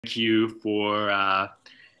Thank you for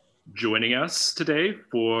joining us today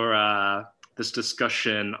for this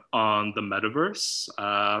discussion on the metaverse.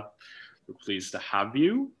 We're pleased to have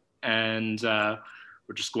you. And we're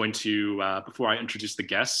just going to, before I introduce the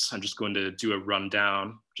guests, I'm just going to do a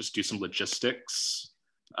rundown, just do some logistics.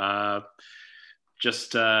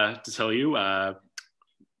 Just to tell you,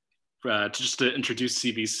 just to introduce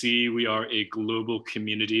CVC, we are a global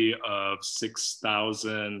community of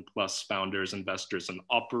 6,000 plus founders, investors, and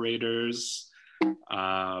operators.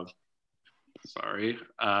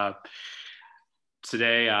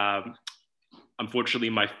 Today, unfortunately,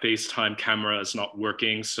 my FaceTime camera is not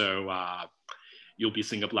working, so you'll be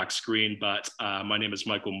seeing a black screen, but my name is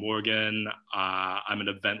Michael Morgan. I'm an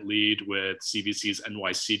event lead with CVC's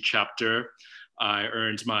NYC chapter. I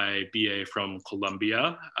earned my BA from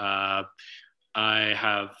Columbia.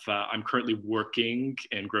 I'm currently working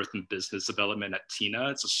in growth and business development at TINA.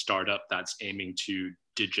 It's a startup that's aiming to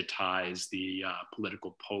digitize the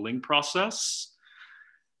political polling process.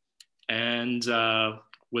 And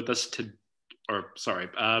with us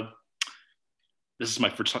this is my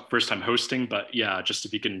first time hosting, but yeah, just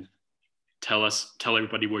if you can tell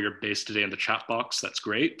everybody where you're based today in the chat box, that's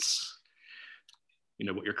great. You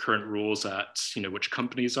know, what your current roles at, which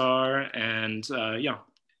companies are. And yeah,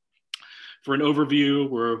 for an overview,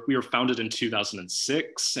 we were founded in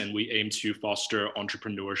 2006, and we aim to foster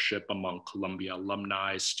entrepreneurship among Columbia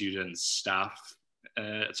alumni, students, staff,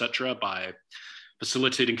 etc., by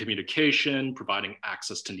facilitating communication, providing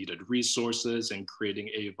access to needed resources, and creating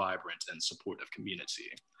a vibrant and supportive community.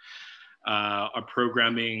 Our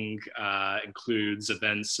programming includes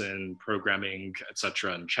events and programming,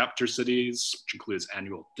 etc., in chapter cities, which includes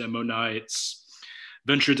annual demo nights,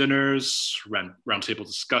 venture dinners, roundtable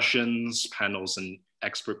discussions, panels, and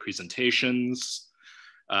expert presentations.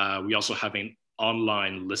 We also have an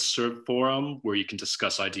online listserv forum where you can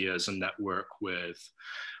discuss ideas and network with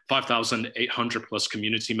 5,800 plus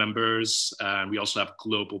community members. And we also have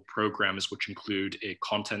global programs, which include a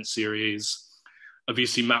content series, a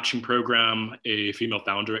VC matching program, a female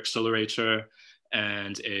founder accelerator,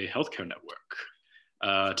 and a healthcare network.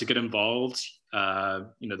 To get involved,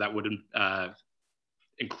 that would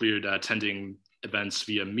include attending events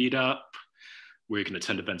via Meetup, where you can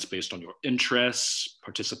attend events based on your interests,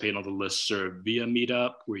 participate on the listserv via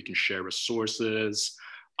Meetup, where you can share resources,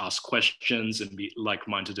 ask questions, and meet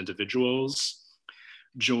like-minded individuals.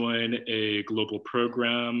 Join a global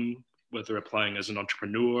program, whether applying as an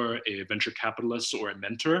entrepreneur, a venture capitalist, or a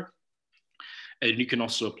mentor. And you can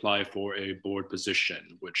also apply for a board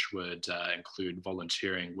position, which would include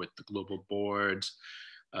volunteering with the global board,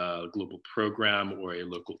 global program, or a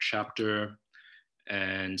local chapter.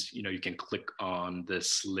 And you can click on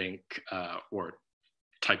this link or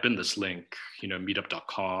type in this link,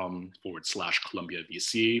 meetup.com/Columbia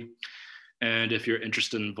VC. And if you're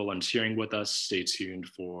interested in volunteering with us, stay tuned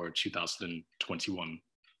for 2021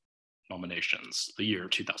 nominations, the year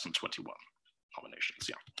 2021 nominations,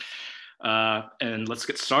 yeah. And let's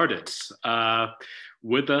get started.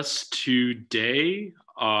 With us today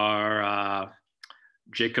are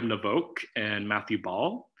Jacob Navok and Matthew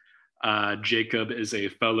Ball. Jacob is a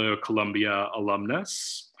fellow Columbia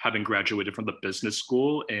alumnus, having graduated from the business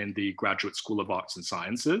school and the Graduate School of Arts and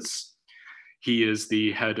Sciences. He is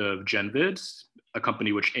the head of Genvid, a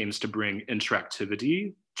company which aims to bring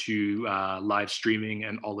interactivity to live streaming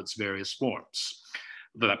and all its various forms,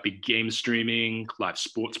 whether that be game streaming, live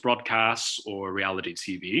sports broadcasts, or reality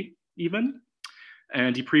TV even.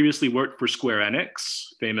 And he previously worked for Square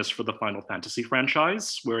Enix, famous for the Final Fantasy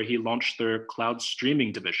franchise, where he launched their cloud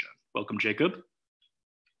streaming division. Welcome, Jacob.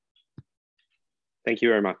 Thank you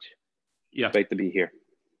very much. Yeah. Great to be here.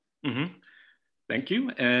 Mm-hmm. Thank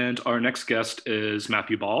you. And our next guest is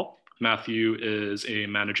Matthew Ball. Matthew is a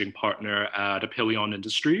managing partner at Apellion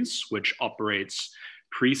Industries, which operates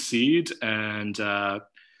pre-seed and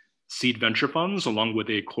seed venture funds, along with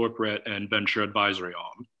a corporate and venture advisory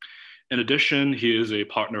arm. In addition, he is a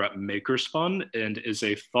partner at Makers Fund and is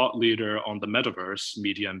a thought leader on the metaverse,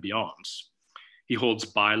 media, and beyond. He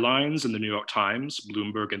holds bylines in the New York Times,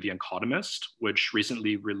 Bloomberg, and The Economist, which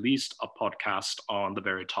recently released a podcast on the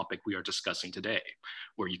very topic we are discussing today,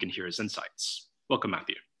 where you can hear his insights. Welcome,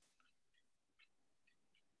 Matthew.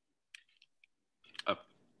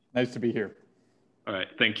 Nice to be here. All right,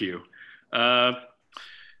 thank you. To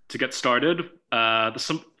get started,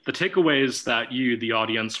 the takeaways that you, the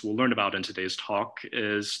audience, will learn about in today's talk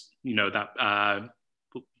is, that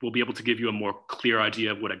we'll be able to give you a more clear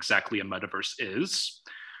idea of what exactly a metaverse is,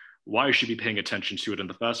 why you should be paying attention to it in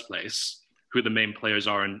the first place, who the main players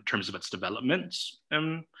are in terms of its development,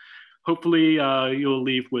 and hopefully you'll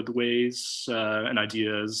leave with ways and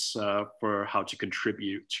ideas for how to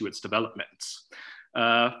contribute to its development.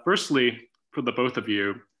 Firstly, for the both of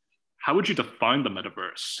you, how would you define the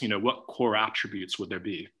metaverse? What core attributes would there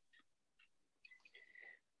be?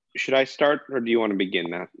 Should I start, or do you want to begin,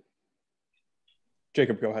 Matt?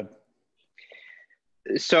 Jacob, go ahead.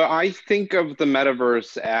 So I think of the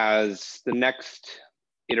metaverse as the next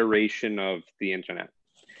iteration of the internet,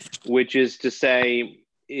 which is to say,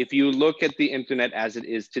 if you look at the internet as it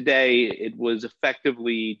is today, it was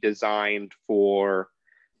effectively designed for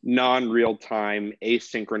non-real-time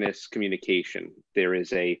asynchronous communication. There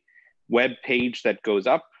is a web page that goes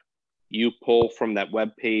up, you pull from that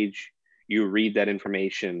web page, you read that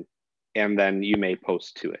information, and then you may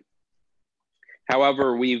post to it.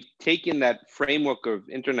 However, we've taken that framework of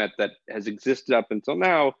internet that has existed up until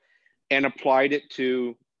now and applied it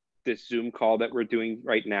to this Zoom call that we're doing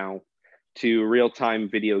right now, to real-time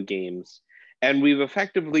video games. And we've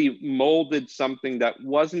effectively molded something that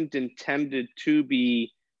wasn't intended to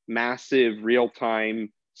be massive,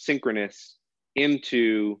 real-time, synchronous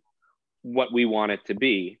into what we want it to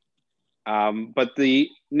be. But the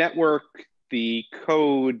network, the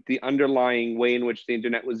code, the underlying way in which the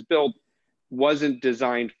internet was built wasn't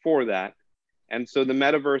designed for that. And so the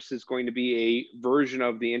metaverse is going to be a version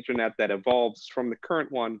of the internet that evolves from the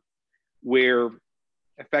current one, where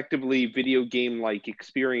effectively video game-like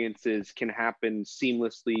experiences can happen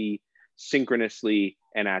seamlessly, synchronously,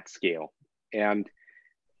 and at scale. And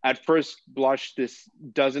at first blush, this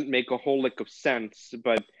doesn't make a whole lick of sense,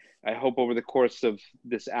 but I hope over the course of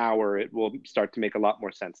this hour, it will start to make a lot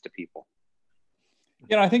more sense to people.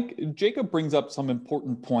 I think Jacob brings up some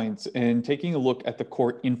important points, and taking a look at the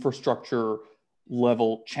core infrastructure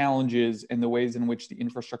level challenges and the ways in which the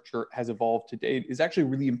infrastructure has evolved to date is actually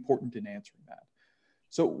really important in answering that.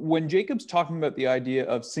 So when Jacob's talking about the idea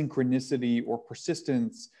of synchronicity or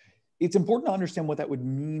persistence, it's important to understand what that would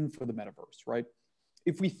mean for the metaverse, right?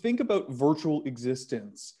 If we think about virtual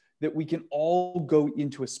existence, that we can all go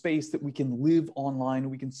into a space, that we can live online,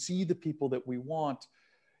 we can see the people that we want,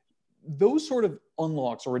 those sort of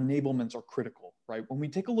unlocks or enablements are critical, right? When we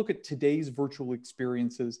take a look at today's virtual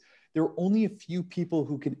experiences, there are only a few people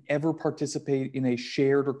who can ever participate in a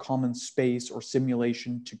shared or common space or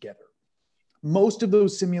simulation together. Most of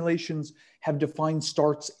those simulations have defined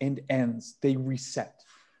starts and ends. They reset.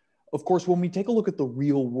 Of course, when we take a look at the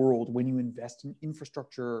real world, when you invest in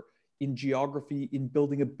infrastructure, in geography, in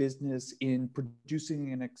building a business, in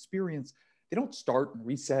producing an experience, they don't start and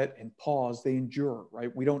reset and pause, they endure,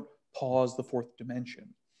 right? We don't pause the fourth dimension.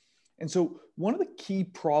 And so one of the key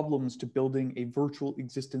problems to building a virtual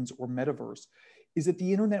existence or metaverse is that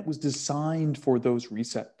the internet was designed for those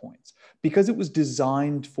reset points. Because it was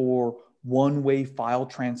designed for one-way file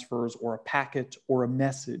transfers or a packet or a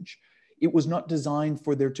message, it was not designed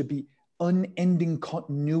for there to be unending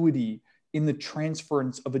continuity in the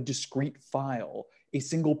transference of a discrete file, a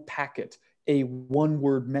single packet, a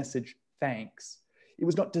one-word message, thanks. It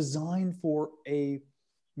was not designed for a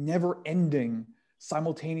never-ending,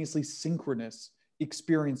 simultaneously synchronous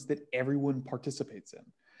experience that everyone participates in.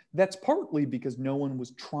 That's partly because no one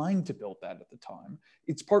was trying to build that at the time.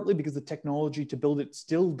 It's partly because the technology to build it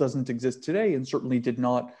still doesn't exist today, and certainly did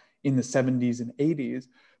not in the 70s and 80s.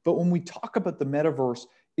 But when we talk about the metaverse,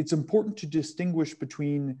 it's important to distinguish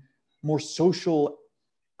between more social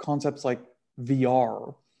concepts like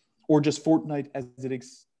VR or just Fortnite as it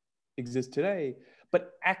exists today,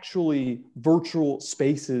 but actually virtual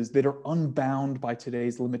spaces that are unbound by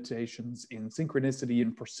today's limitations in synchronicity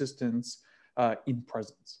and persistence, in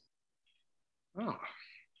presence. Oh,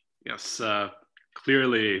 yes.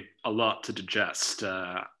 Clearly a lot to digest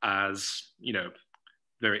as,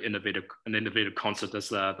 very an innovative concept as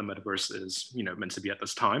the metaverse is, meant to be at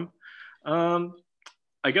this time.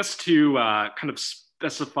 I guess to kind of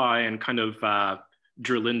specify and kind of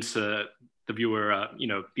drill into the viewer,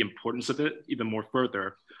 the importance of it even more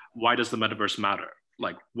further, why does the metaverse matter?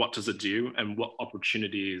 Like, what does it do and what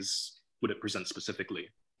opportunities would it present specifically?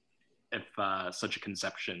 If such a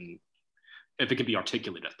conception, if it can be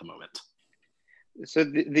articulated at the moment. So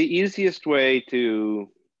the easiest way to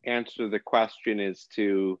answer the question is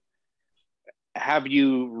to have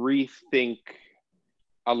you rethink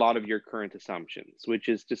a lot of your current assumptions, which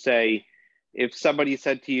is to say, if somebody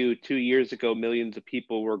said to you 2 years ago, millions of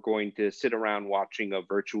people were going to sit around watching a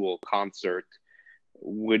virtual concert,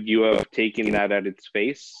 would you have taken that at its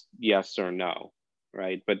face? Yes or no,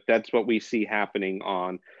 right? But that's what we see happening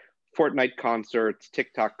on Fortnite concerts,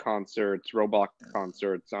 TikTok concerts, Roblox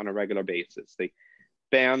concerts on a regular basis.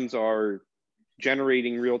 Bands are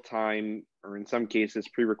generating real time, or in some cases,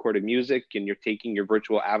 pre-recorded music, and you're taking your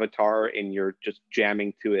virtual avatar and you're just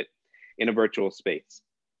jamming to it in a virtual space.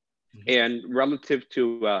 And relative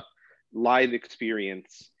to a live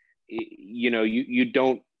experience, you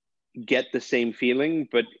don't get the same feeling,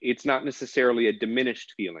 but it's not necessarily a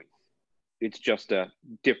diminished feeling. It's just a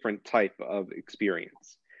different type of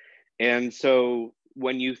experience. And so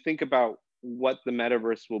when you think about what the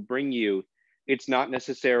metaverse will bring you, it's not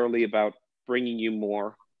necessarily about bringing you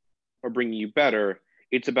more or bringing you better.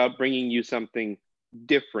 It's about bringing you something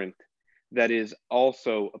different that is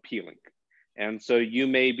also appealing. And so you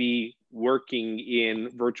may be working in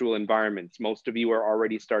virtual environments. Most of you are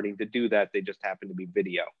already starting to do that. They just happen to be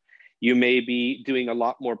video. You may be doing a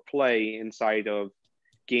lot more play inside of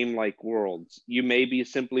game-like worlds. You may be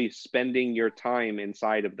simply spending your time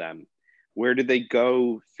inside of them. Where do they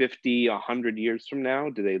go 50, 100 years from now?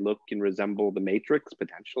 Do they look and resemble the Matrix?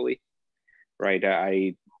 Potentially, right?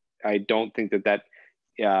 I don't think that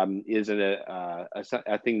is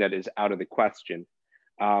a thing that is out of the question.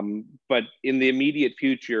 But in the immediate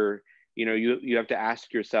future, you have to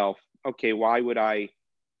ask yourself, okay, why would I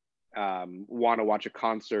want to watch a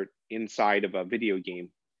concert inside of a video game?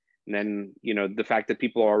 And then, the fact that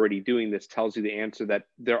people are already doing this tells you the answer, that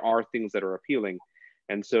there are things that are appealing.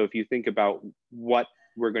 And so if you think about what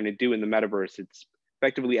we're going to do in the metaverse, it's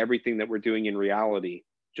effectively everything that we're doing in reality,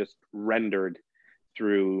 just rendered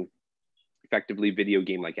through effectively video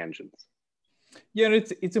game-like engines. Yeah, and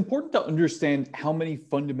it's important to understand how many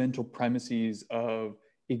fundamental premises of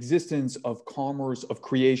existence, of commerce, of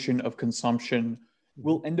creation, of consumption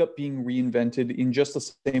will end up being reinvented in just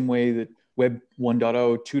the same way that Web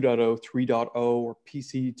 1.0, 2.0, 3.0, or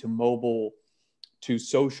PC to mobile to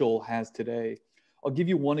social has today. I'll give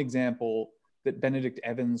you one example that Benedict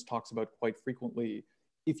Evans talks about quite frequently.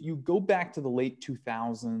 If you go back to the late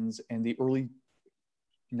 2000s and the early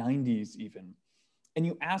 90s even, and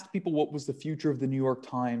you asked people what was the future of the New York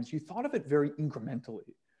Times, you thought of it very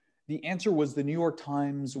incrementally. The answer was the New York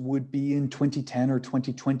Times would be in 2010 or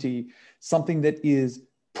 2020, something that is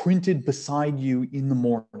printed beside you in the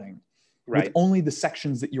morning, right, with only the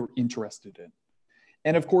sections that you're interested in.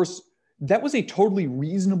 And of course, that was a totally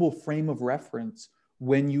reasonable frame of reference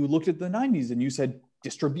when you looked at the 90s and you said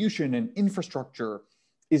distribution and infrastructure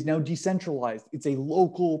is now decentralized. It's a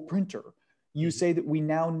local printer. You say that we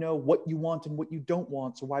now know what you want and what you don't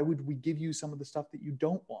want. So why would we give you some of the stuff that you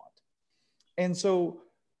don't want? And so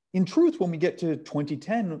in truth, when we get to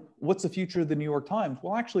 2010, what's the future of the New York Times?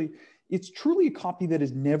 Well, actually, it's truly a copy that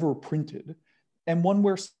is never printed, and one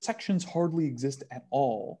where sections hardly exist at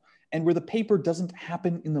all, and where the paper doesn't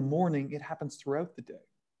happen in the morning, it happens throughout the day.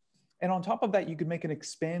 And on top of that, you could make an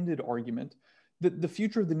expanded argument that the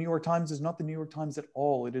future of the New York Times is not the New York Times at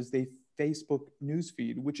all. It is the Facebook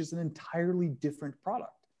newsfeed, which is an entirely different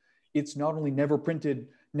product. It's not only never printed,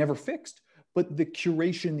 never fixed, but the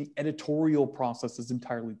curation, the editorial process is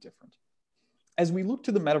entirely different. As we look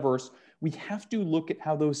to the metaverse, we have to look at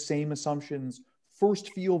how those same assumptions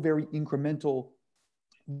first feel very incremental,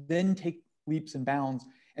 then take leaps and bounds,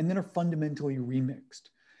 and then are fundamentally remixed.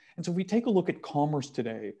 And so if we take a look at commerce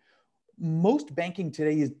today, most banking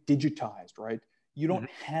today is digitized, right? You don't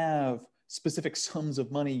have specific sums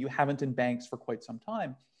of money. You haven't in banks for quite some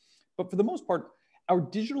time. But for the most part, our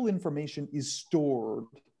digital information is stored,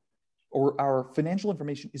 or our financial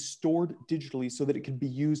information is stored digitally so that it can be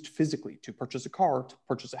used physically to purchase a car, to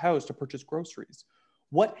purchase a house, to purchase groceries.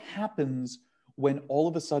 What happens when all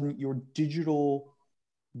of a sudden your digital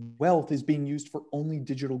wealth is being used for only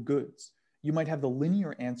digital goods? You might have the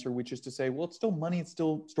linear answer, which is to say, well, it's still money, it's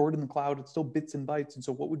still stored in the cloud, it's still bits and bytes. And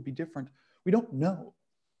so what would be different? We don't know.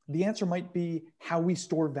 The answer might be how we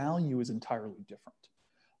store value is entirely different.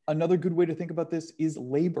 Another good way to think about this is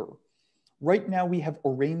labor. Right now, we have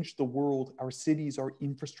arranged the world, our cities, our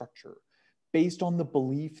infrastructure, based on the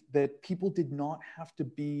belief that people did not have to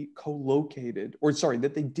be co-located, or sorry,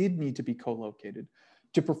 that they did need to be co-located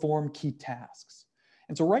to perform key tasks.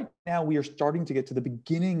 And so right now, we are starting to get to the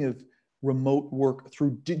beginning of remote work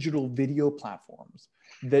through digital video platforms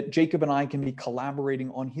that Jacob and I can be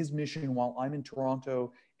collaborating on his mission while I'm in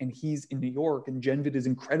Toronto and he's in New York, and Genvid is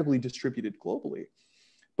incredibly distributed globally.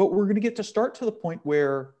 But we're going to get to start to the point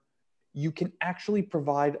where you can actually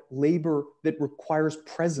provide labor that requires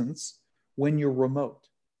presence when you're remote.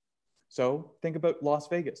 So think about Las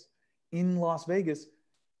Vegas. In Las Vegas,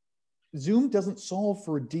 Zoom doesn't solve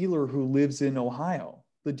for a dealer who lives in Ohio.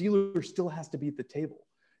 The dealer still has to be at the table.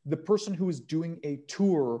 The person who is doing a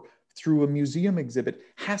tour through a museum exhibit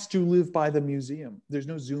has to live by the museum. There's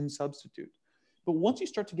no Zoom substitute. But once you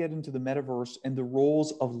start to get into the metaverse and the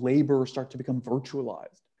roles of labor start to become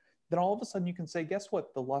virtualized, then all of a sudden you can say, guess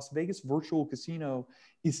what? The Las Vegas virtual casino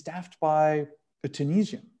is staffed by a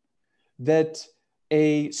Tunisian. That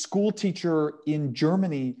a school teacher in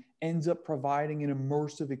Germany ends up providing an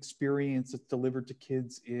immersive experience that's delivered to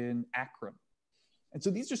kids in Akron. And so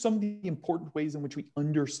these are some of the important ways in which we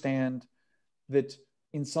understand that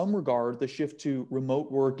in some regard, the shift to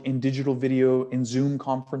remote work and digital video and Zoom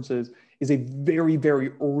conferences is a very,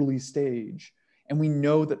 very early stage. And we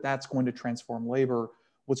know that that's going to transform labor.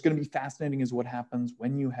 What's going to be fascinating is what happens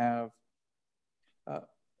when you have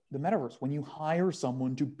the metaverse, when you hire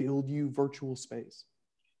someone to build you virtual space.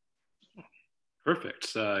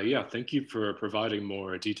 Perfect. Yeah, thank you for providing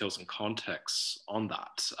more details and context on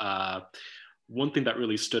that. One thing that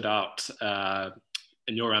really stood out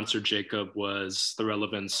in your answer, Jacob, was the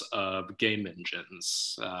relevance of game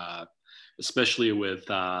engines, especially with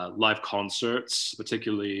live concerts,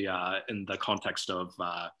 particularly in the context of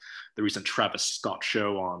the recent Travis Scott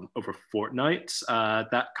show on over Fortnite.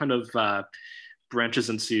 That kind of branches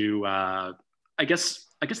into, I guess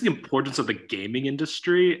the importance of the gaming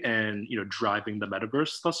industry and driving the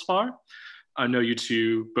metaverse thus far. I know you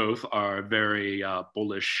two both are very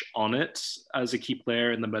bullish on it as a key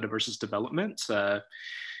player in the metaverse's development.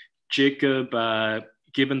 Jacob,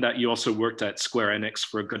 given that you also worked at Square Enix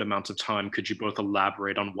for a good amount of time, could you both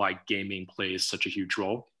elaborate on why gaming plays such a huge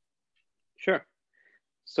role? Sure.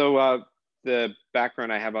 So the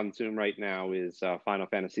background I have on Zoom right now is Final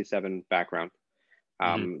Fantasy VII background.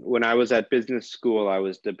 When I was at business school, I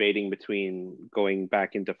was debating between going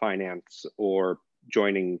back into finance or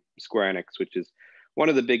joining Square Enix, which is one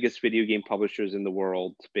of the biggest video game publishers in the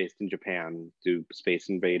world, based in Japan, do Space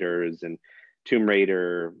Invaders and Tomb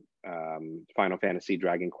Raider, Final Fantasy,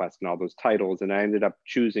 Dragon Quest, and all those titles. And I ended up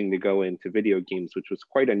choosing to go into video games, which was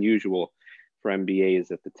quite unusual for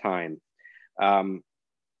MBAs at the time.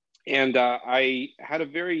 I had a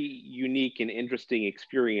very unique and interesting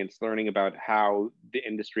experience learning about how the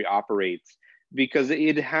industry operates, because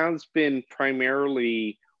it has been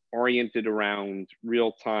primarily oriented around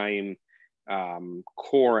real-time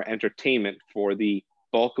core entertainment for the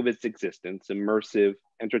bulk of its existence, immersive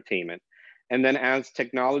entertainment. And then as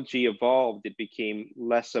technology evolved, it became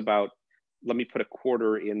less about, let me put a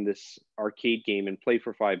quarter in this arcade game and play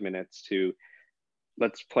for 5 minutes, to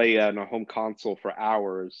let's play on a home console for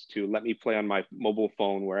hours, to let me play on my mobile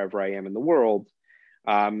phone wherever I am in the world,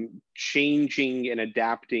 changing and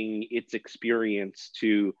adapting its experience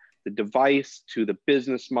to the device, to the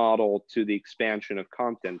business model, to the expansion of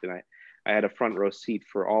content. And I had a front row seat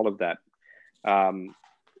for all of that.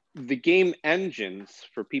 The game engines,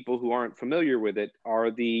 for people who aren't familiar with it,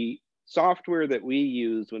 are the software that we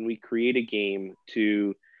use when we create a game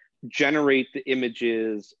to generate the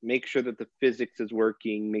images, make sure that the physics is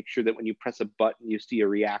working, make sure that when you press a button, you see a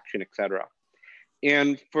reaction, etc.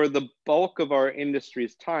 And for the bulk of our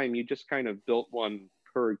industry's time, you just kind of built one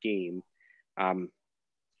per game. And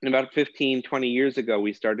about 15, 20 years ago,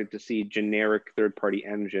 we started to see generic third-party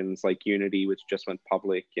engines like Unity, which just went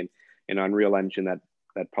public, and Unreal Engine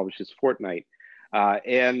that publishes Fortnite.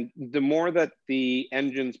 And the more that the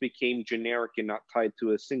engines became generic and not tied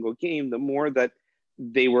to a single game, the more that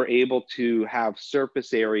they were able to have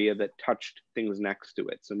surface area that touched things next to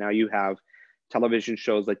it. So now you have television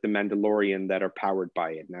shows like The Mandalorian that are powered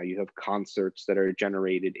by it. Now you have concerts that are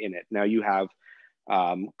generated in it. Now you have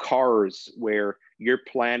cars where you're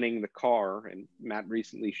planning the car. And Matt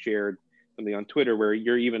recently shared something on Twitter where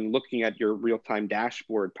you're even looking at your real-time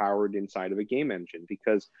dashboard powered inside of a game engine.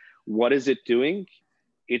 Because what is it doing?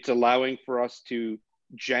 It's allowing for us to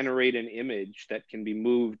generate an image that can be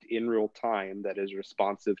moved in real time that is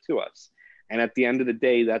responsive to us. And at the end of the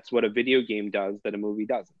day, that's what a video game does that a movie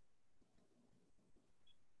doesn't.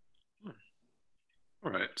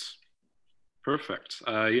 All right. Perfect.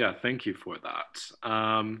 Yeah, thank you for that.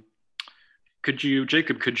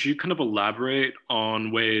 Jacob, could you kind of elaborate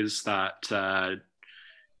on ways that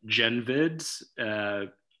GenVid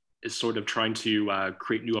is sort of trying to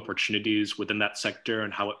create new opportunities within that sector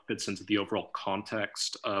and how it fits into the overall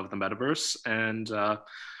context of the metaverse? And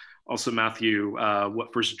also, Matthew,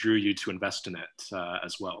 what first drew you to invest in it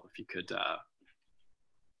as well? If you could,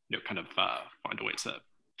 kind of find a way to,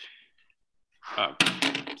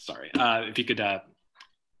 if you could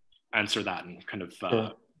answer that and kind of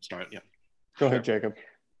start, yeah. Go ahead, Jacob.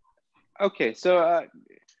 Okay, so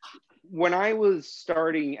when I was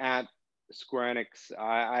starting at Square Enix,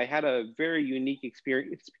 I had a very unique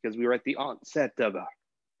experience because we were at the onset of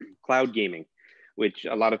cloud gaming, which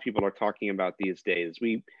a lot of people are talking about these days.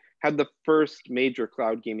 We had the first major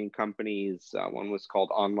cloud gaming companies, one was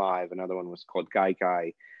called OnLive, another one was called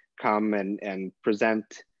Gaigai, come and present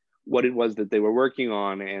what it was that they were working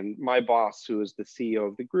on. And my boss, who was the CEO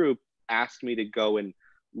of the group, asked me to go and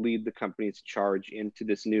lead the company's charge into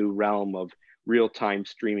this new realm of real-time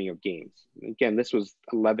streaming of games. Again, this was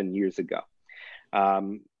 11 years ago.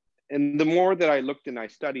 And the more that I looked and I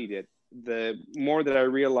studied it, the more that I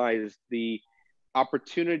realized the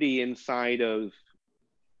opportunity inside of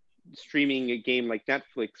streaming a game like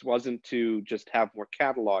Netflix wasn't to just have more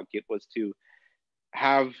catalog. It was to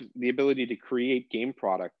have the ability to create game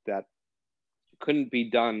product that couldn't be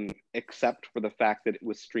done except for the fact that it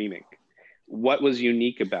was streaming. What was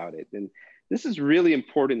unique about it? And this is really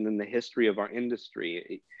important in the history of our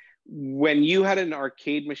industry. When you had an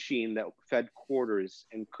arcade machine that fed quarters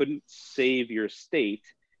and couldn't save your state,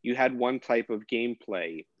 you had one type of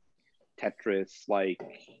gameplay, Tetris like,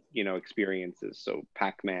 experiences. So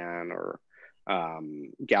Pac-Man or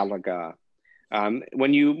Galaga.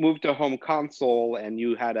 When you moved to home console and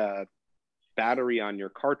you had a battery on your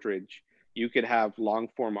cartridge, you could have long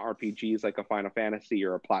form RPGs like a Final Fantasy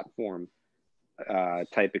or a platform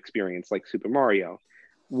type experience like Super Mario.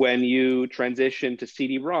 When you transition to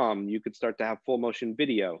CD-ROM, you could start to have full motion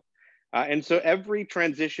video. And so every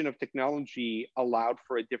transition of technology allowed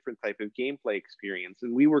for a different type of gameplay experience.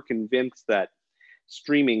 And we were convinced that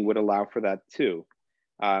streaming would allow for that too.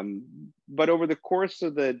 But over the course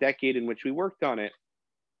of the decade in which we worked on it,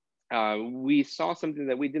 we saw something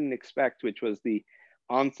that we didn't expect, which was the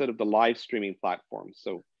onset of the live streaming platforms.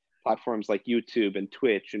 So platforms like YouTube and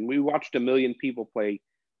Twitch. And we watched 1 million people play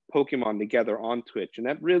Pokemon together on Twitch. And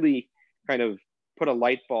that really kind of put a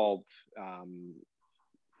light bulb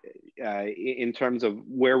in terms of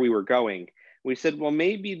where we were going. We said, well,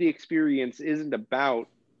 maybe the experience isn't about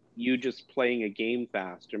you just playing a game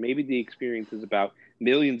fast, or maybe the experience is about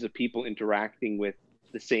millions of people interacting with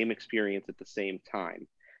the same experience at the same time.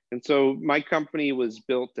 And so my company was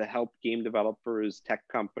built to help game developers, tech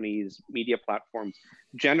companies, media platforms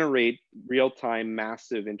generate real-time,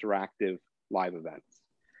 massive, interactive live events.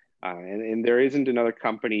 And there isn't another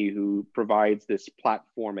company who provides this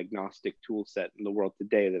platform agnostic tool set in the world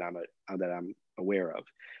today that I'm aware of,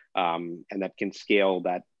 and that can scale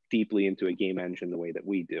that deeply into a game engine the way that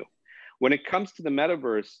we do. When it comes to the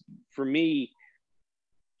metaverse, for me,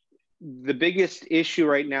 the biggest issue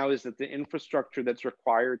right now is that the infrastructure that's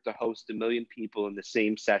required to host 1 million people in the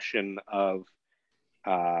same session of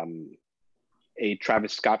a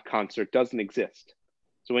Travis Scott concert doesn't exist.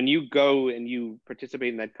 So when you go and you participate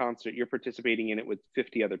in that concert, you're participating in it with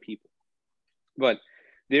 50 other people. But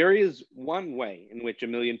there is one way in which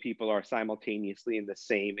 1 million people are simultaneously in the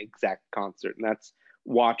same exact concert, and that's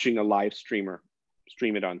watching a live streamer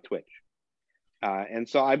stream it on Twitch. And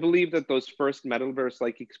so I believe that those first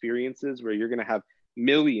metaverse-like experiences where you're going to have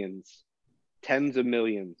millions, tens of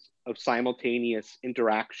millions of simultaneous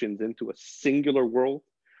interactions into a singular world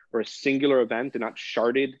or a singular event, and not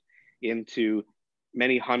sharded into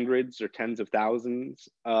many hundreds or tens of thousands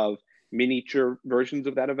of miniature versions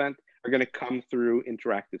of that event, are going to come through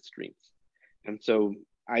interactive streams. And so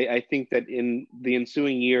I think that in the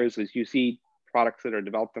ensuing years, as you see products that are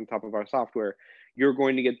developed on top of our software, you're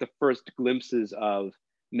going to get the first glimpses of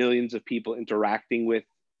millions of people interacting with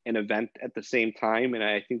an event at the same time. And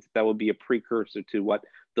I think that will be a precursor to what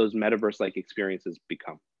those metaverse-like experiences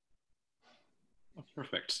become. Oh,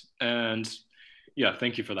 perfect. And yeah,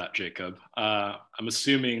 thank you for that, Jacob. I'm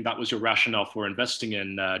assuming that was your rationale for investing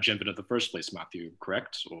in Genvid in the first place, Matthew,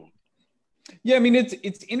 correct? Or... Yeah, I mean,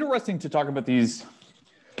 it's interesting to talk about these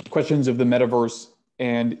questions of the metaverse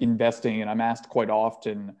and investing, and I'm asked quite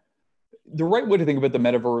often. The right way to think about the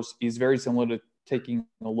metaverse is very similar to taking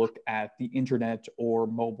a look at the internet or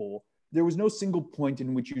mobile. There was no single point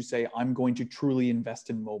in which you say, I'm going to truly invest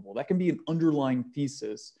in mobile. That can be an underlying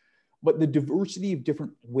thesis, but the diversity of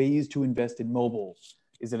different ways to invest in mobile.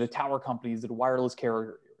 Is it a tower company? Is it a wireless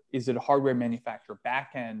carrier? Is it a hardware manufacturer?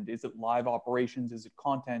 Backend? Is it live operations? Is it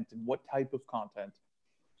content? And what type of content?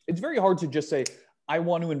 It's very hard to just say, I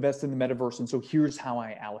want to invest in the metaverse, and so here's how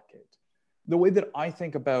I allocate. The way that I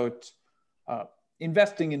think about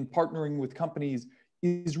investing and partnering with companies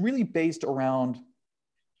is really based around,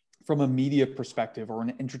 from a media perspective or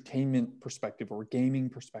an entertainment perspective or a gaming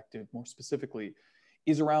perspective, more specifically,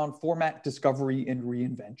 is around format discovery and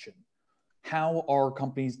reinvention. How are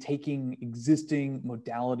companies taking existing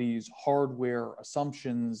modalities, hardware,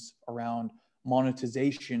 assumptions around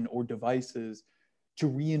monetization or devices to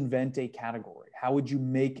reinvent a category? How would you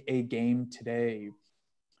make a game today?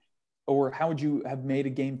 Or how would you have made a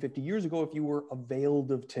game 50 years ago if you were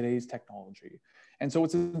availed of today's technology? And so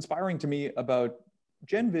what's inspiring to me about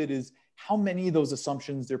Genvid is how many of those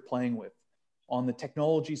assumptions they're playing with on the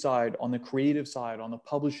technology side, on the creative side, on the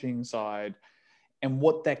publishing side. and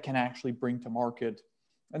what that can actually bring to market.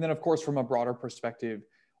 And then, of course, from a broader perspective,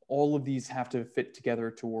 all of these have to fit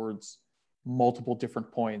together towards multiple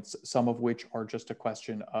different points, some of which are just a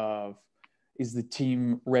question of, is the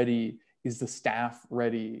team ready? Is the staff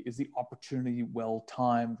ready? Is the opportunity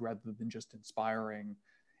well-timed rather than just inspiring?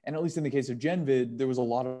 And at least in the case of GenVid, there was a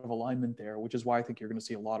lot of alignment there, which is why I think you're going to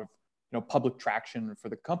see a lot of public traction for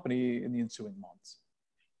the company in the ensuing months.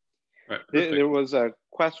 Right, there was a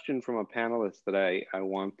question from a panelist that I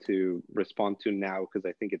want to respond to now because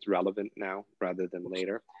I think it's relevant now rather than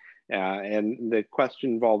later. And the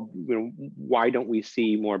question involved, why don't we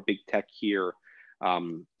see more big tech here?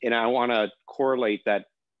 And I want to correlate that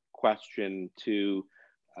question to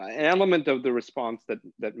an element of the response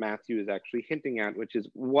that Matthew is actually hinting at, which is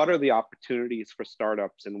what are the opportunities for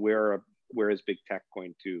startups and where is big tech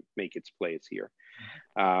going to make its place here?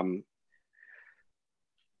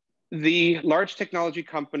 The large technology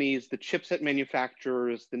companies, the chipset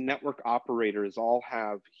manufacturers, the network operators all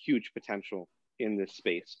have huge potential in this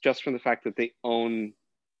space, just from the fact that they own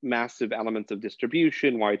massive elements of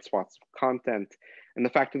distribution, wide swaths of content. And the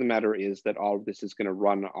fact of the matter is that all of this is going to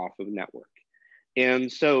run off of network. And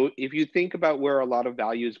so if you think about where a lot of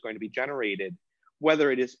value is going to be generated,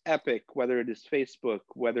 whether it is Epic, whether it is Facebook,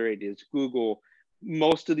 whether it is Google,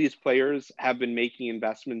 most of these players have been making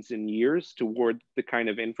investments in years toward the kind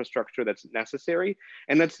of infrastructure that's necessary.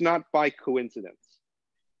 And that's not by coincidence.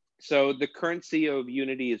 So the current CEO of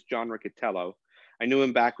Unity is John Riccitiello. I knew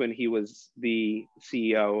him back when he was the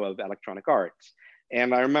CEO of Electronic Arts.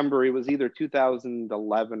 And I remember it was either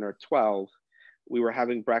 2011 or 12. We were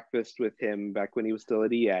having breakfast with him back when he was still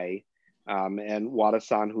at EA, and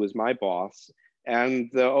Wada-san, who was my boss. And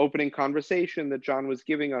the opening conversation that John was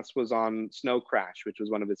giving us was on Snow Crash, which was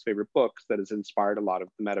one of his favorite books that has inspired a lot of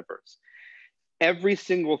the metaverse. Every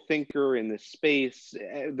single thinker in this space,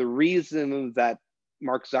 the reason that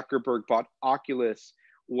Mark Zuckerberg bought Oculus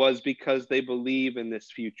was because they believe in this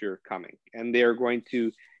future coming, and they're going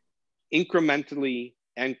to incrementally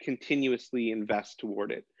and continuously invest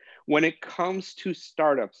toward it. When it comes to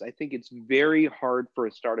startups, I think it's very hard for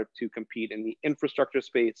a startup to compete in the infrastructure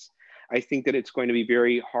space. I think that it's going to be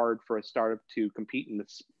very hard for a startup to compete in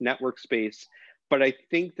this network space. But I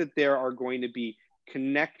think that there are going to be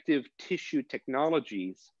connective tissue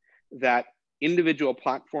technologies that individual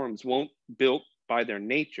platforms won't build by their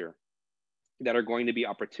nature that are going to be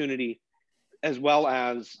opportunity as well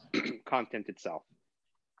as content itself.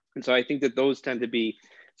 And so I think that those tend to be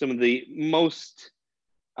some of the most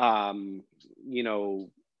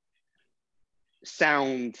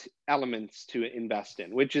sound elements to invest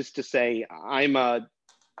in, which is to say, I'm a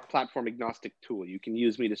platform agnostic tool. You can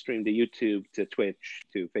use me to stream to YouTube, to Twitch,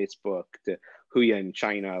 to Facebook, to Huya in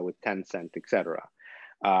China with Tencent, etc.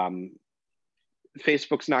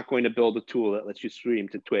 Facebook's not going to build a tool that lets you stream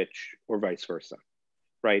to Twitch or vice versa,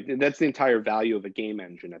 right? And that's the entire value of a game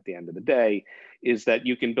engine at the end of the day, is that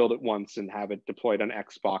you can build it once and have it deployed on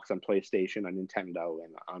Xbox, on PlayStation, on Nintendo,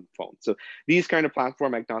 and on phone. So these kind of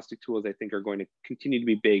platform agnostic tools, I think, are going to continue to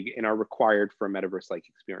be big and are required for a metaverse-like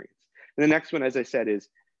experience. And the next one, as I said, is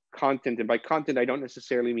content. And by content, I don't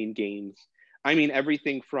necessarily mean games. I mean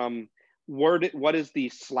everything from what is the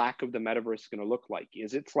Slack of the metaverse going to look like?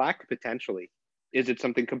 Is it Slack? Potentially. Is it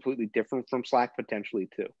something completely different from Slack? Potentially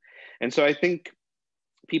too. And so I think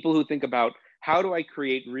people who think about how do I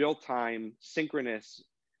create real-time, synchronous,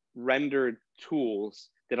 rendered tools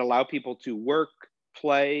that allow people to work,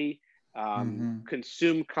 play,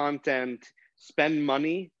 consume content, spend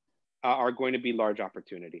money, are going to be large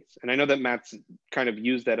opportunities. And I know that Matt's kind of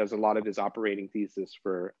used that as a lot of his operating thesis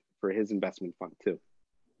for his investment fund too.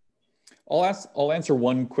 I'll answer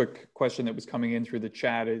one quick question that was coming in through the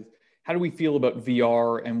chat is, how do we feel about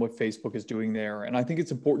VR and what Facebook is doing there? And I think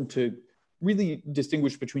it's important to really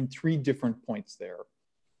distinguish between three different points there.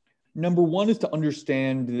 Number one is to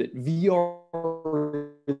understand that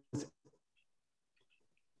VR is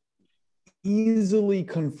easily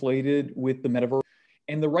conflated with the metaverse.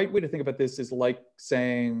 And the right way to think about this is like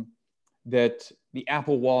saying that the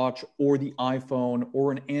Apple Watch or the iPhone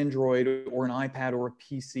or an Android or an iPad or a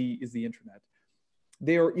PC is the internet.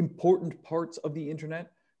 They are important parts of the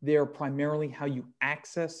internet. They are primarily how you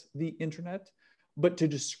access the internet. But to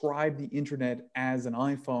describe the internet as an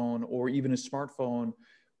iPhone or even a smartphone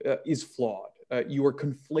is flawed. You are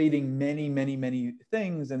conflating many, many, many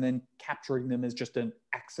things and then capturing them as just an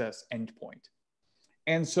access endpoint.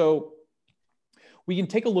 And so we can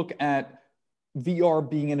take a look at VR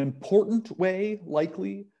being an important way,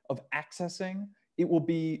 likely, of accessing. It will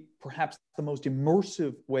be perhaps the most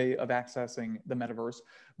immersive way of accessing the metaverse,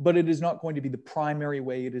 but it is not going to be the primary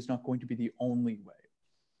way. It is not going to be the only way.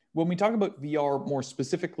 When we talk about VR more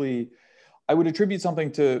specifically, I would attribute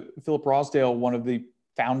something to Philip Rosdale, one of the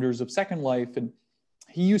founders of Second Life. And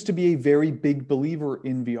he used to be a very big believer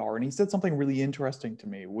in VR. And he said something really interesting to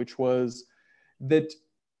me, which was that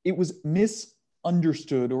it was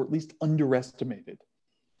misunderstood, or at least underestimated,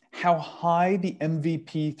 how high the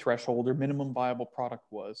MVP threshold, or minimum viable product,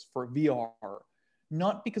 was for VR,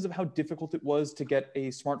 not because of how difficult it was to get a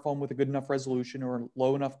smartphone with a good enough resolution or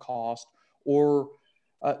low enough cost, or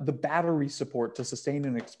the battery support to sustain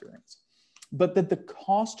an experience, but that the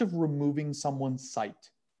cost of removing someone's sight,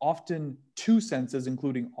 often two senses,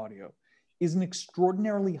 including audio, is an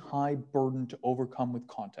extraordinarily high burden to overcome with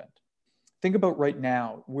content. Think about right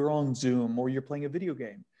now, we're on Zoom or you're playing a video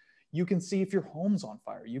game. You can see if your home's on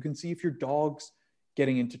fire. You can see if your dog's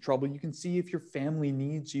getting into trouble. You can see if your family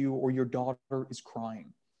needs you or your daughter is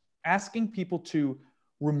crying. Asking people to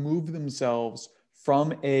remove themselves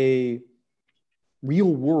from a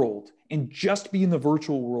real world and just be in the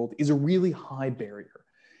virtual world is a really high barrier.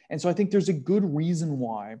 And so I think there's a good reason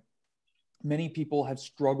why many people have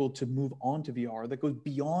struggled to move on to VR that goes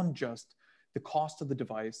beyond just the cost of the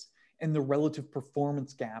device and the relative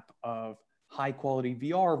performance gap of high quality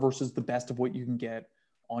VR versus the best of what you can get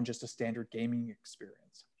on just a standard gaming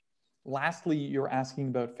experience. Lastly, you're asking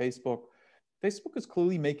about Facebook. Facebook is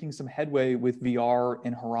clearly making some headway with VR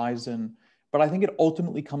and Horizon, but I think it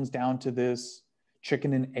ultimately comes down to this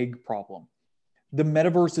chicken and egg problem. The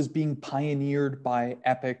metaverse is being pioneered by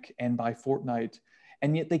Epic and by Fortnite,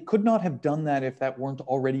 and yet they could not have done that if that weren't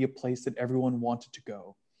already a place that everyone wanted to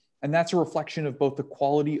go. And that's a reflection of both the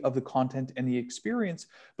quality of the content and the experience,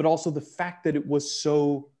 but also the fact that it was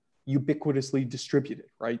so ubiquitously distributed,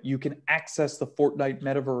 right? You can access the Fortnite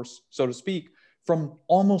metaverse, so to speak, from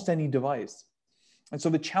almost any device. And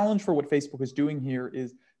so the challenge for what Facebook is doing here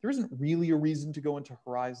is there isn't really a reason to go into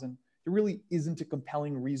Horizon. There really isn't a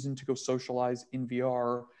compelling reason to go socialize in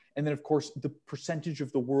VR. And then, of course, the percentage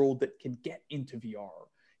of the world that can get into VR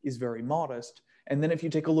is very modest. And then if you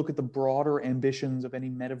take a look at the broader ambitions of any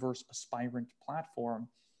metaverse aspirant platform,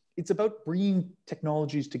 it's about bringing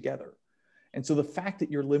technologies together. And so the fact that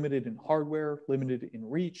you're limited in hardware, limited in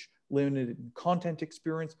reach, limited in content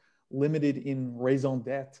experience, limited in raison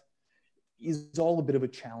d'etre is all a bit of a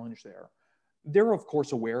challenge there. They're, of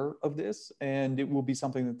course, aware of this, and it will be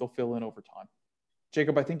something that they'll fill in over time.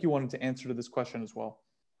 Jacob, I think you wanted to answer to this question as well.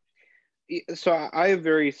 So I have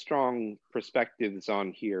very strong perspectives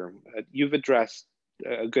on here. You've addressed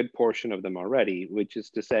a good portion of them already, which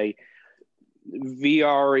is to say,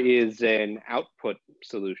 VR is an output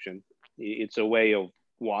solution. It's a way of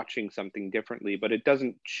watching something differently, but it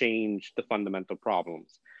doesn't change the fundamental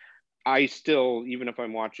problems. I still, even if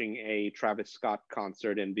I'm watching a Travis Scott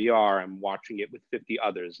concert in VR, I'm watching it with 50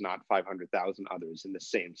 others, not 500,000 others in the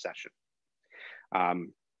same session.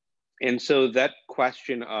 And so that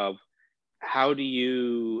question of how do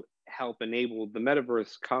you help enable the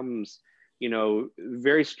metaverse comes,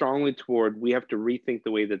 very strongly toward, we have to rethink the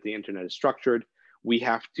way that the internet is structured. We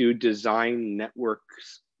have to design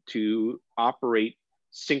networks to operate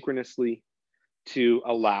synchronously, to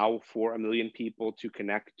allow for 1 million people to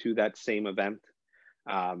connect to that same event.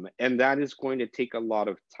 And that is going to take a lot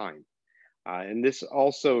of time. And this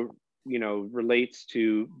also, relates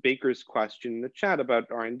to Baker's question in the chat about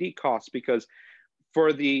R&D costs, because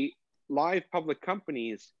for the live public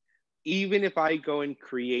companies, even if I go and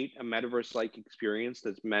create a metaverse-like experience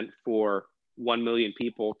that's meant for 1 million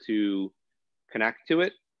people to connect to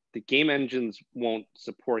it, the game engines won't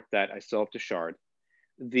support that. I still have to shard.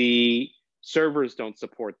 The servers don't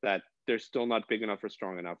support that. They're still not big enough or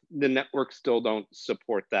strong enough. The networks still don't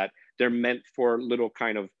support that. They're meant for little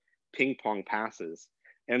kind of ping pong passes.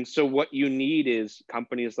 And so what you need is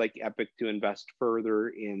companies like Epic to invest further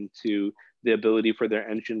into the ability for their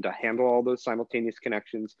engine to handle all those simultaneous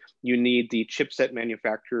connections. You need the chipset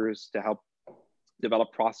manufacturers to help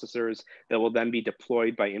develop processors that will then be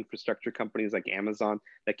deployed by infrastructure companies like Amazon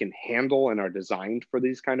that can handle and are designed for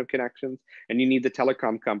these kind of connections. And you need the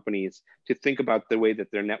telecom companies to think about the way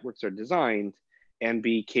that their networks are designed and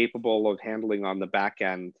be capable of handling on the back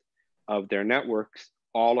end of their networks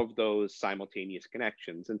all of those simultaneous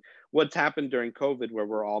connections. And what's happened during COVID, where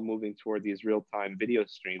we're all moving toward these real-time video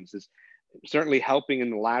streams, is certainly helping in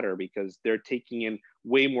the latter, because they're taking in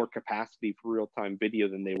way more capacity for real-time video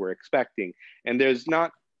than they were expecting. And there's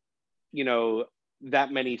not,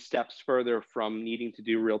 that many steps further from needing to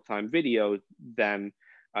do real-time video than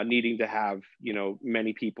needing to have,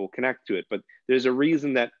 many people connect to it. But there's a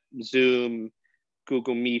reason that Zoom,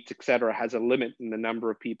 Google Meet, et cetera, has a limit in the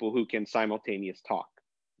number of people who can simultaneous talk,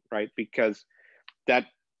 right? Because that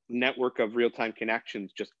network of real-time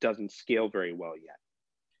connections just doesn't scale very well yet.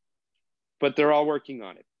 but they're all working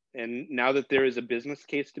on it. And now that there is a business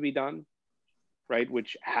case to be done, right,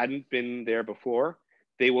 which hadn't been there before,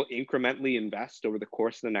 they will incrementally invest over the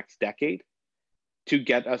course of the next decade to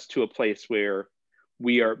get us to a place where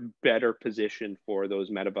we are better positioned for those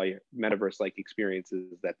metaverse-like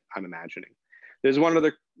experiences that I'm imagining. There's one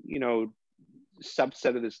other,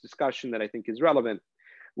 subset of this discussion that I think is relevant,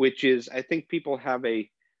 which is I think people have a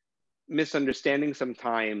misunderstanding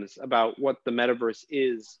sometimes about what the metaverse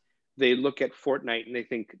is. They look at Fortnite and they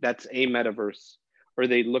think that's a metaverse, or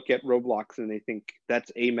they look at Roblox and they think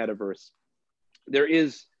that's a metaverse. There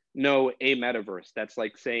is no a metaverse. That's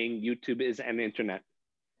like saying YouTube is an internet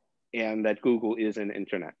and that Google is an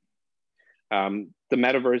internet. The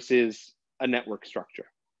metaverse is a network structure.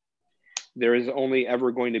 There is only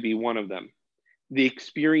ever going to be one of them. The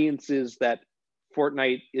experiences that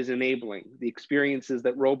Fortnite is enabling, the experiences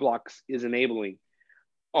that Roblox is enabling,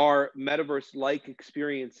 are metaverse-like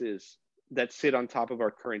experiences that sit on top of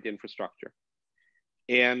our current infrastructure.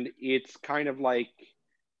 And it's kind of like,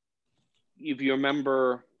 if you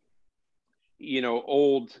remember,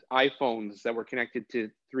 old iPhones that were connected to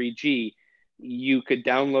 3G, you could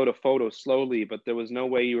download a photo slowly, but there was no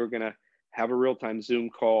way you were going to have a real-time Zoom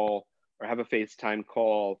call or have a FaceTime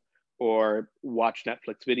call or watch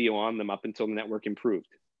Netflix video on them up until the network improved,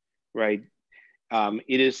 right?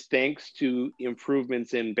 It is thanks to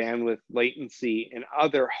improvements in bandwidth, latency, and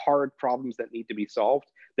other hard problems that need to be solved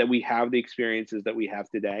that we have the experiences that we have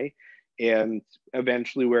today. And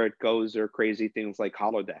eventually where it goes are crazy things like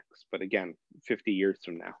holodecks, but again, 50 years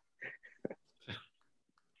from now.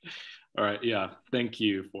 All right, yeah, thank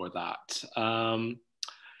you for that.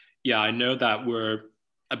 Yeah, I know that we're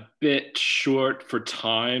a bit short for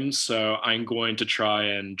time, so I'm going to try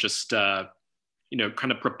and just, kind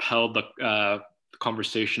of propel the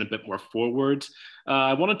conversation a bit more forward.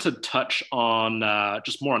 I wanted to touch on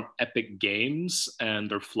just more on Epic Games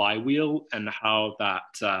and their flywheel and how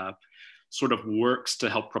that sort of works to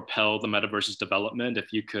help propel the metaverse's development.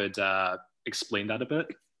 If you could explain that a bit.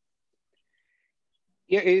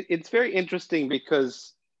 Yeah, it's very interesting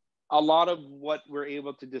because a lot of what we're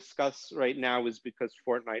able to discuss right now is because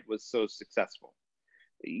Fortnite was so successful.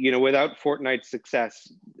 Without Fortnite's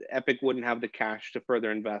success, Epic wouldn't have the cash to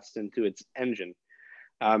further invest into its engine.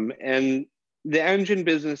 And the engine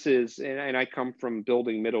businesses, and I come from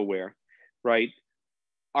building middleware, right,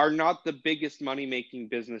 are not the biggest money-making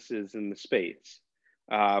businesses in the space.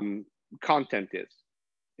 Content is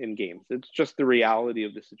in games. It's just the reality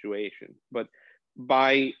of the situation. But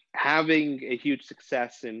by having a huge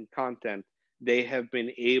success in content, they have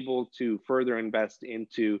been able to further invest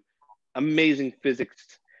into amazing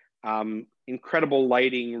physics, incredible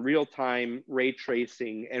lighting, real-time ray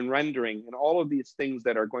tracing and rendering, and all of these things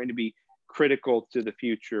that are going to be critical to the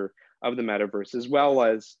future of the metaverse, as well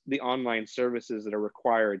as the online services that are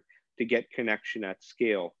required to get connection at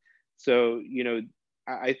scale. So,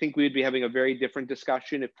 I think we'd be having a very different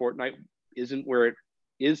discussion if Fortnite isn't where it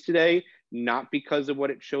is today, not because of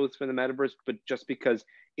what it shows for the metaverse, but just because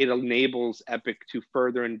it enables Epic to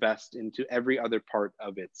further invest into every other part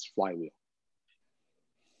of its flywheel.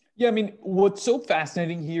 Yeah, I mean, what's so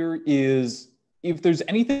fascinating here is if there's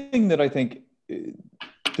anything that I think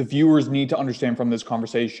the viewers need to understand from this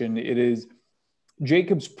conversation, it is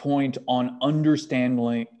Jacob's point on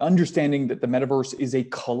understanding that the metaverse is a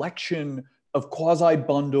collection of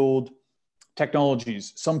quasi-bundled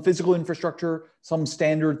technologies, some physical infrastructure, some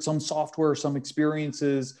standards, some software, some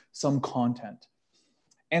experiences, some content.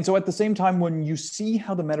 And so at the same time, when you see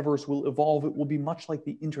how the metaverse will evolve, it will be much like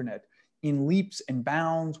the internet in leaps and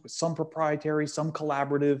bounds, with some proprietary, some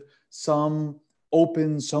collaborative, some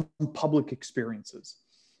open, some public experiences.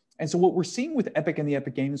 And so what we're seeing with Epic and the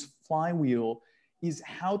Epic Games flywheel is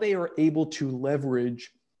how they are able to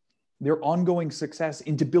leverage their ongoing success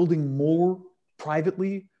into building more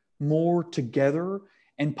privately, more together,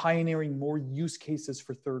 and pioneering more use cases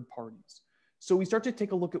for third parties. So we start to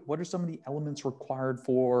take a look at what are some of the elements required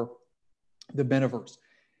for the metaverse.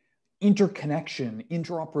 Interconnection,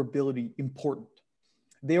 interoperability, important.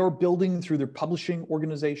 They are building through their publishing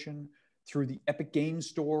organization, through the Epic Games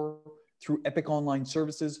Store, through Epic Online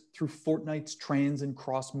Services, through Fortnite's trans and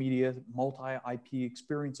cross-media multi-IP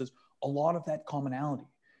experiences, a lot of that commonality,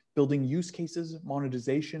 building use cases,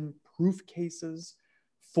 monetization, proof cases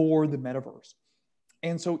for the metaverse.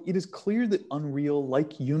 And so it is clear that Unreal,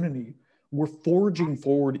 like Unity, we're forging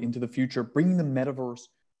forward into the future, bringing the metaverse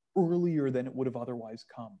earlier than it would have otherwise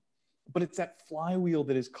come. But it's that flywheel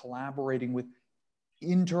that is collaborating with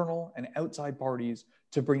internal and outside parties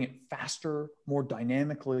to bring it faster, more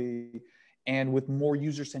dynamically, and with more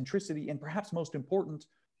user centricity, and perhaps most important,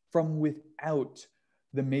 from without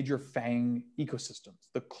the major FANG ecosystems,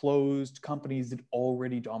 the closed companies that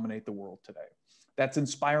already dominate the world today. That's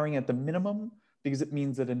inspiring at the minimum because it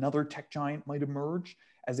means that another tech giant might emerge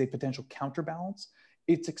as a potential counterbalance.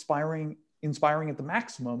 It's inspiring at the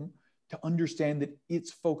maximum to understand that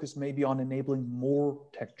its focus may be on enabling more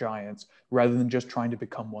tech giants rather than just trying to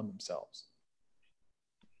become one themselves.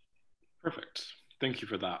 Perfect. Thank you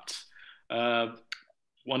for that.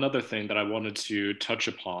 One other thing that I wanted to touch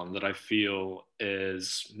upon that I feel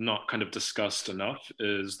is not kind of discussed enough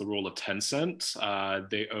is the role of Tencent.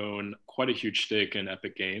 They own quite a huge stake in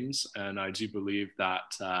Epic Games, and I do believe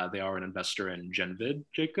that they are an investor in Genvid,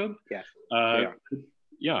 Jacob. Yeah, they are.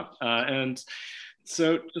 Yeah, and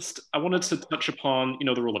so just I wanted to touch upon,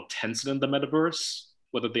 the role of Tencent in the metaverse,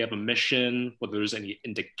 whether they have a mission, whether there's any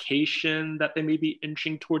indication that they may be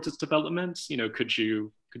inching towards its development. Could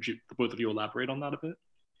you both of you elaborate on that a bit?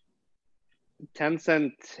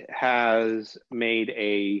 Tencent has made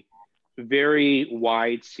a very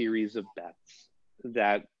wide series of bets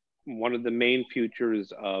that one of the main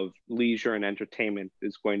futures of leisure and entertainment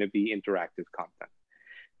is going to be interactive content.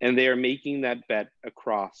 And they are making that bet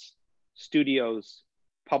across studios,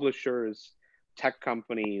 publishers, tech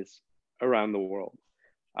companies around the world.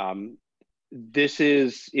 This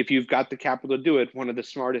is, if you've got the capital to do it, one of the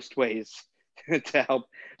smartest ways to help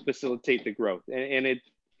facilitate the growth. And it,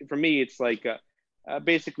 for me, it's like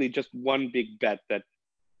basically just one big bet that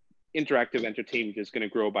interactive entertainment is going to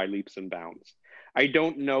grow by leaps and bounds. I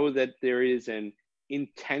don't know that there is an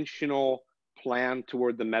intentional plan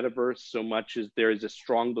toward the metaverse so much as there is a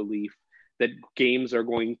strong belief that games are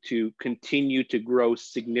going to continue to grow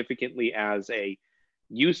significantly as a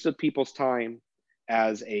use of people's time,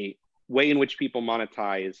 as a way in which people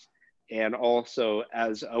monetize, and also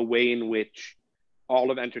as a way in which all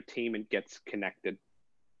of entertainment gets connected.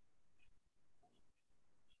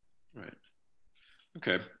 Right.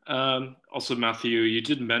 Okay. Also, Matthew, you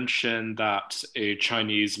did mention that a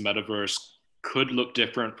Chinese metaverse could look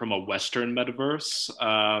different from a Western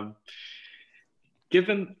metaverse.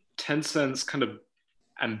 Given Tencent's kind of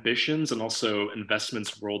ambitions and also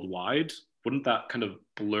investments worldwide, wouldn't that kind of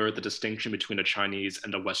blur the distinction between a Chinese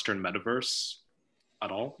and a Western metaverse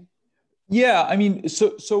at all? Yeah, I mean,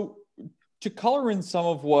 so to color in some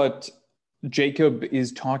of what Jacob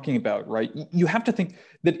is talking about, right? You have to think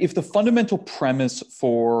that if the fundamental premise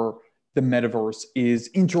for the metaverse is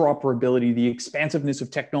interoperability, the expansiveness of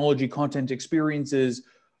technology, content experiences,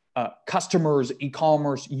 customers,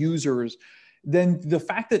 e-commerce, users, then the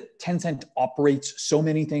fact that Tencent operates so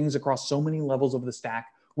many things across so many levels of the stack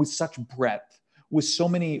with such breadth, with so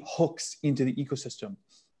many hooks into the ecosystem,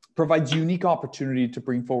 provides unique opportunity to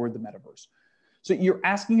bring forward the metaverse. So you're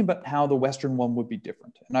asking about how the Western one would be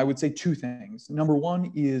different. And I would say two things. Number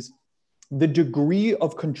one is the degree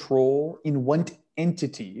of control in one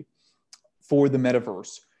entity for the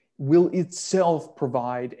metaverse will itself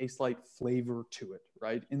provide a slight flavor to it,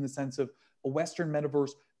 right? In the sense of a Western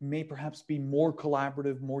metaverse may perhaps be more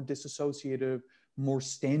collaborative, more disassociative, more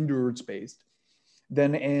standards-based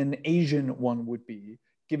than an Asian one would be,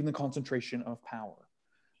 given the concentration of power.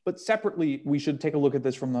 But separately, we should take a look at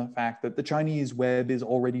this from the fact that the Chinese web is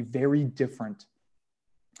already very different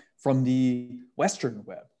from the Western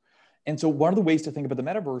web. And so one of the ways to think about the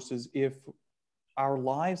metaverse is if our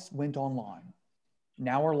lives went online,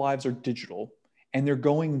 now our lives are digital, and they're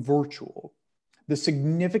going virtual, the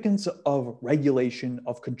significance of regulation,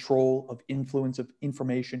 of control, of influence, of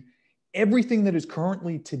information, everything that is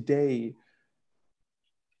currently today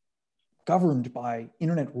governed by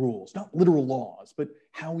internet rules, not literal laws, but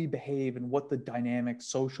how we behave and what the dynamics,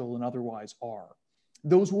 social and otherwise are.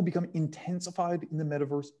 Those will become intensified in the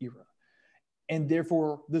metaverse era. And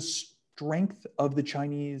therefore, the strength of the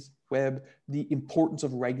Chinese web, the importance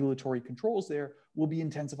of regulatory controls there will be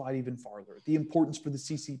intensified even farther. The importance for the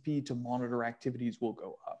CCP to monitor activities will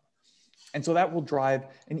go up. And so that will drive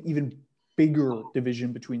an even bigger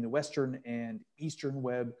division between the Western and Eastern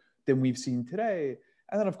web than we've seen today.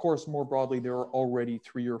 And then, of course, more broadly, there are already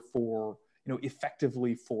 3 or 4,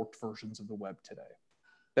 effectively forked versions of the web today.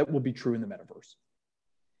 That will be true in the metaverse.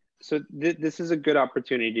 So this is a good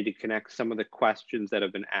opportunity to connect some of the questions that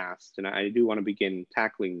have been asked, and I do want to begin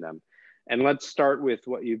tackling them. And let's start with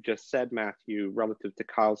what you've just said, Matthew, relative to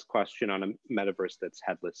Kyle's question on a metaverse that's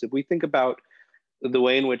headless. If we think about the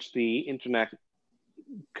way in which the internet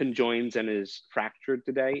conjoins and is fractured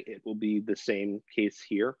today, it will be the same case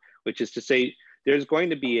here, which is to say, there's going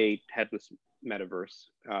to be a headless metaverse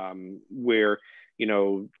where,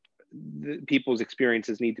 people's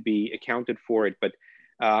experiences need to be accounted for it. But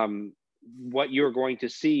what you're going to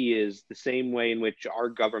see is the same way in which our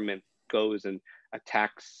government goes and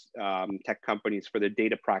attacks tech companies for their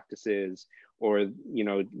data practices, or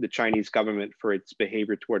the Chinese government for its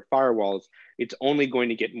behavior toward firewalls, it's only going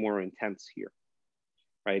to get more intense here,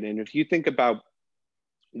 right? And if you think about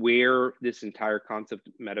where this entire concept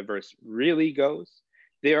of metaverse really goes,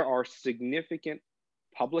 there are significant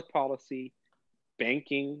public policy,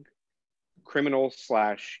 banking, criminal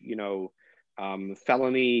slash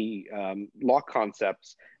felony law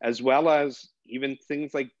concepts, as well as even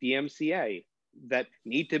things like DMCA that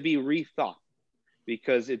need to be rethought,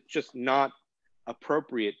 because it's just not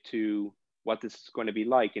appropriate to what this is going to be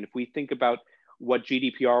like. And if we think about what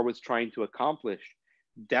GDPR was trying to accomplish,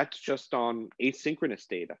 that's just on asynchronous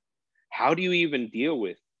data. How do you even deal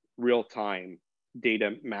with real-time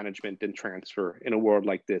data management and transfer in a world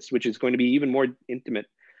like this, which is going to be even more intimate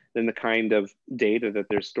than the kind of data that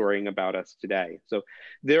they're storing about us today? So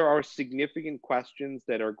there are significant questions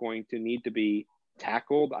that are going to need to be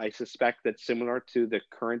tackled. I suspect that similar to the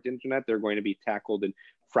current internet, they're going to be tackled in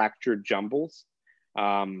fractured jumbles.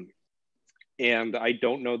 And I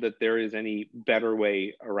don't know that there is any better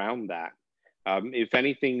way around that. If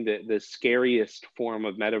anything, the scariest form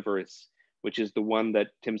of metaverse, which is the one that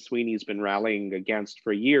Tim Sweeney's been rallying against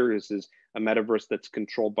for years, is a metaverse that's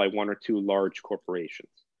controlled by one or two large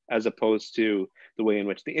corporations, as opposed to the way in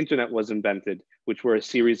which the internet was invented, which were a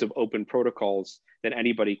series of open protocols that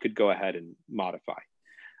anybody could go ahead and modify.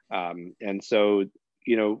 And so,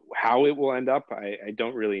 how it will end up, I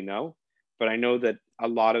don't really know, but I know that a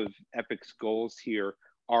lot of Epic's goals here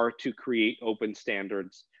are to create open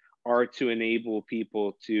standards, are to enable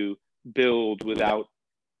people to build without,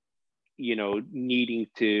 needing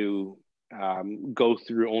to go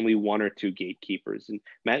through only one or two gatekeepers. And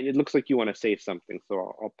Matt, it looks like you want to say something,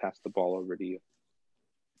 so I'll pass the ball over to you.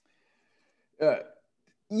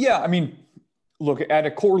 Yeah, I mean, look, at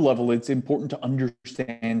a core level, it's important to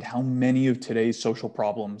understand how many of today's social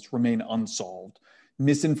problems remain unsolved.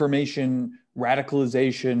 Misinformation,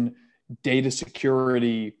 radicalization, data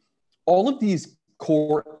security, all of these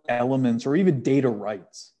core elements, or even data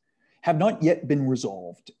rights, have not yet been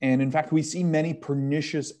resolved. And in fact, we see many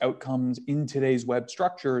pernicious outcomes in today's web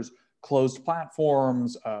structures: closed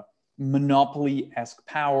platforms, monopoly-esque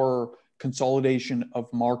power, consolidation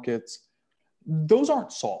of markets. Those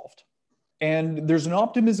aren't solved. And there's an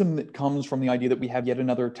optimism that comes from the idea that we have yet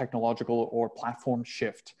another technological or platform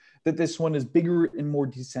shift, that this one is bigger and more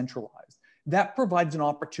decentralized. That provides an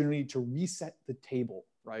opportunity to reset the table,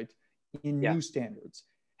 right, in new standards.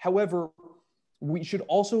 However, we should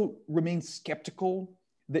also remain skeptical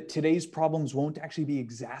that today's problems won't actually be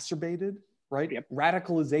exacerbated, right? Yep.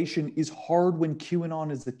 Radicalization is hard when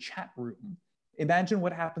QAnon is a chat room. Imagine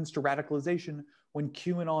what happens to radicalization when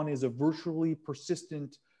QAnon is a virtually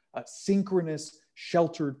persistent, synchronous,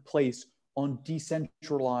 sheltered place on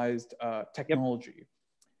decentralized technology. Yep.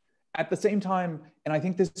 At the same time, and I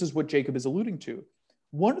think this is what Jacob is alluding to,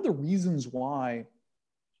 one of the reasons why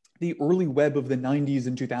the early web of the 90s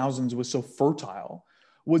and 2000s was so fertile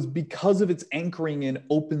was because of its anchoring in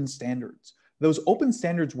open standards. Those open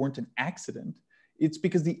standards weren't an accident. It's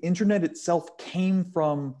because the internet itself came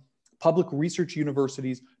from public research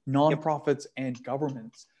universities, nonprofits, and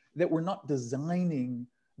governments that were not designing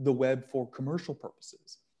the web for commercial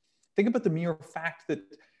purposes. Think about the mere fact that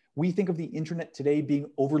we think of the internet today being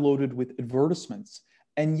overloaded with advertisements,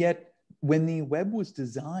 and yet when the web was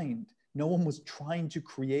designed, no one was trying to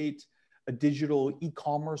create a digital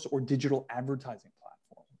e-commerce or digital advertising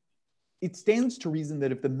platform. It stands to reason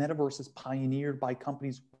that if the metaverse is pioneered by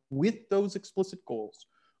companies with those explicit goals,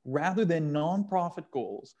 rather than nonprofit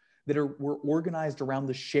goals that were organized around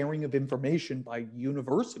the sharing of information by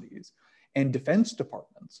universities and defense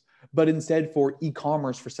departments, but instead for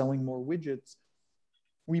e-commerce, for selling more widgets,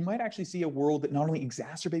 we might actually see a world that not only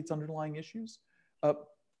exacerbates underlying issues,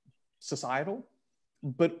 societal,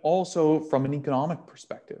 but also from an economic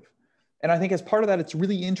perspective. And I think as part of that, it's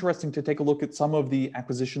really interesting to take a look at some of the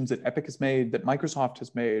acquisitions that Epic has made, that Microsoft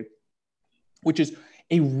has made, which is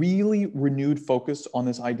a really renewed focus on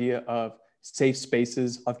this idea of safe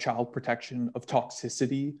spaces, of child protection, of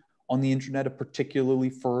toxicity on the internet, a particularly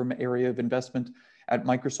firm area of investment at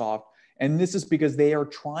Microsoft. And this is because they are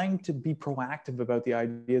trying to be proactive about the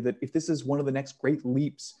idea that if this is one of the next great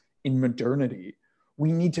leaps in modernity,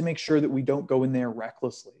 we need to make sure that we don't go in there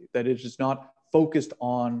recklessly, that it is not focused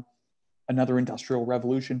on another industrial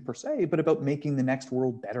revolution per se, but about making the next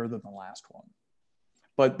world better than the last one.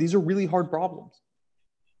 But these are really hard problems.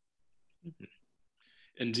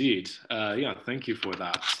 Indeed. Yeah, thank you for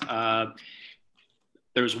that.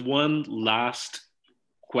 There's one last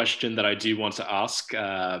question that I do want to ask,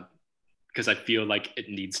 because I feel like it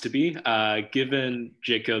needs to be, given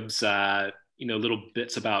Jacob's little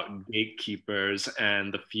bits about gatekeepers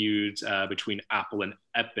and the feuds between Apple and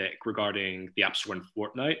Epic regarding the App Store and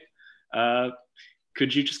Fortnite.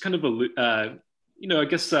 Could you just kind of,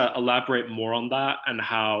 elaborate more on that and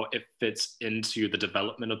how it fits into the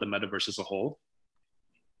development of the metaverse as a whole?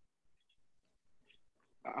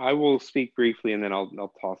 I will speak briefly and then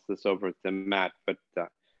I'll toss this over to Matt. But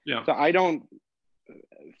yeah. So I don't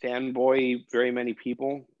fanboy very many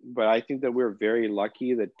people, but I think that we're very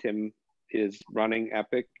lucky that Tim is running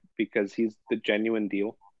Epic because he's the genuine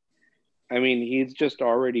deal. I mean, he's just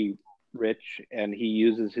already rich and he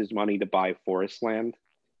uses his money to buy forest land.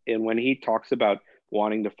 And when he talks about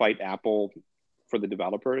wanting to fight Apple for the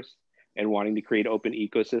developers and wanting to create open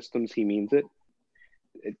ecosystems, he means it.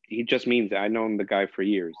 He just means it. I've known the guy for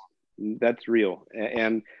years. That's real.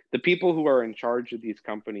 And the people who are in charge of these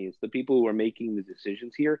companies, the people who are making the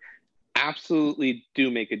decisions here, absolutely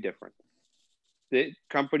do make a difference. The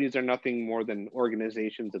companies are nothing more than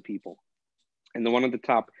organizations of people. And the one at the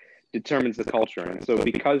top determines the culture. And so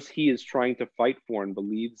because he is trying to fight for and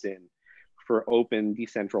believes in for open,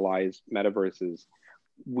 decentralized metaverses,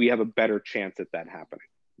 we have a better chance at that happening.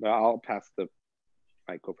 But I'll pass the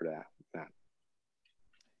mic over to that.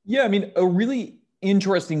 Yeah, I mean, a really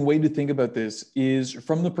interesting way to think about this is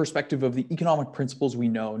from the perspective of the economic principles we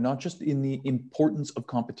know, not just in the importance of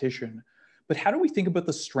competition, but how do we think about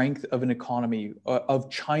the strength of an economy of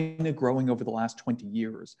China growing over the last 20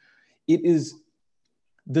 years? It is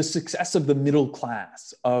the success of the middle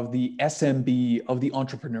class, of the SMB, of the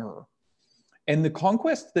entrepreneur. And the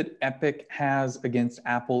conquest that Epic has against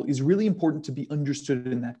Apple is really important to be understood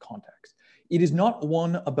in that context. It is not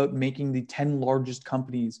one about making the 10 largest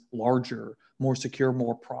companies larger, more secure,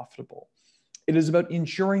 more profitable. It is about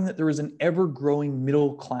ensuring that there is an ever-growing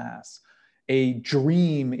middle class, a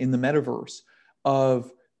dream in the metaverse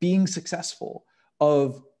of being successful,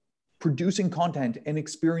 of producing content and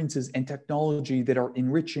experiences and technology that are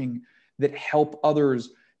enriching, that help others,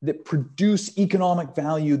 that produce economic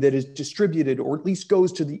value that is distributed or at least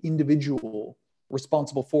goes to the individual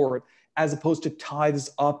responsible for it, as opposed to tithes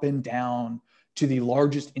up and down to the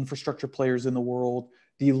largest infrastructure players in the world,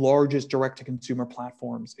 the largest direct-to-consumer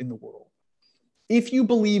platforms in the world. If you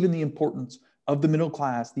believe in the importance of the middle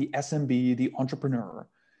class, the SMB, the entrepreneur,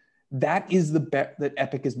 that is the bet that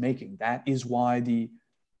Epic is making. That is why the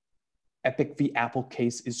Epic v. Apple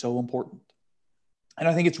case is so important. And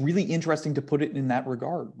I think it's really interesting to put it in that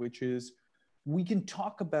regard, which is we can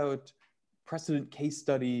talk about precedent case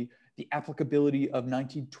study, the applicability of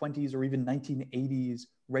 1920s or even 1980s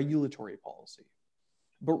regulatory policy.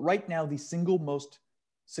 But right now, the single most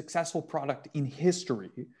successful product in history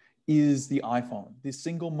is the iPhone. The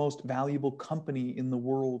single most valuable company in the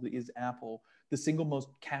world is Apple. The single most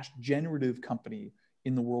cash generative company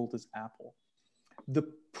in the world is Apple. The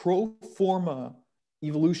pro forma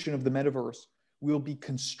evolution of the metaverse will be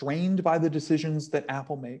constrained by the decisions that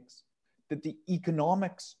Apple makes, that the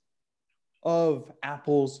economics of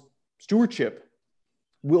Apple's stewardship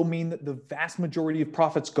will mean that the vast majority of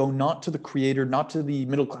profits go not to the creator, not to the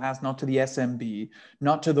middle class, not to the SMB,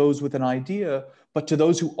 not to those with an idea, but to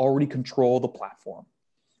those who already control the platform.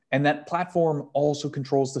 And that platform also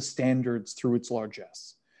controls the standards through its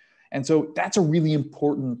largesse. And so that's a really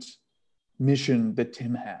important mission that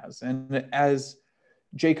Tim has. And as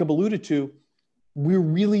Jacob alluded to, we're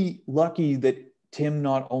really lucky that Tim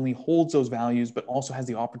not only holds those values, but also has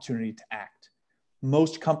the opportunity to act.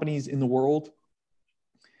 Most companies in the world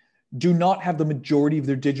do not have the majority of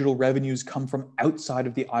their digital revenues come from outside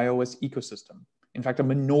of the iOS ecosystem. In fact, a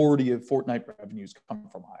minority of Fortnite revenues come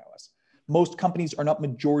from iOS. Most companies are not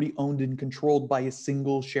majority owned and controlled by a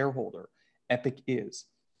single shareholder. Epic is.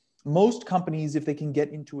 Most companies, if they can get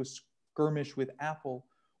into a skirmish with Apple,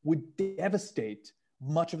 would devastate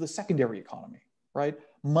much of the secondary economy, right?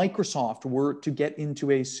 Microsoft were to get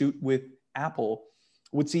into a suit with Apple,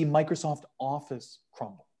 would see Microsoft Office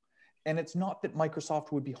crumble. And it's not that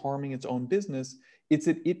Microsoft would be harming its own business, it's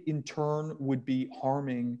that it in turn would be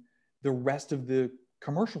harming the rest of the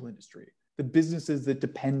commercial industry, the businesses that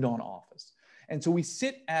depend on Office. And so we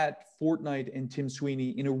sit at Fortnite and Tim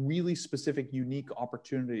Sweeney in a really specific, unique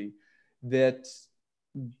opportunity that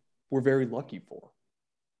we're very lucky for.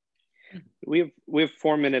 We have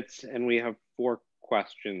 4 minutes and we have 4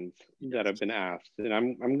 questions that have been asked. And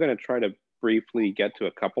I'm going to try to briefly get to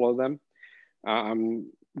a couple of them.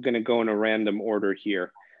 I'm going to go in a random order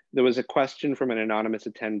here. There was a question from an anonymous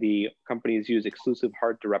attendee. Companies use exclusive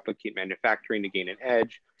hard to replicate manufacturing to gain an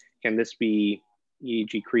edge. Can this be,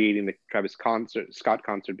 e.g. creating the Travis Scott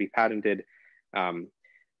concert, be patented?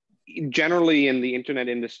 Generally in the internet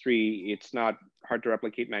industry, it's not hard to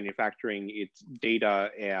replicate manufacturing. It's data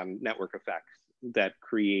and network effects that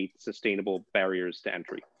create sustainable barriers to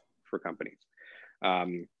entry for companies.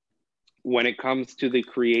 When it comes to the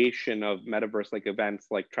creation of metaverse-like events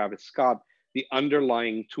like Travis Scott, the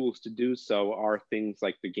underlying tools to do so are things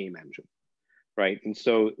like the game engine, right? And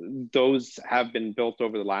so those have been built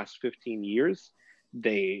over the last 15 years.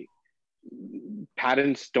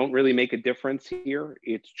 Patents don't really make a difference here.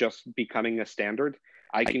 It's just becoming a standard.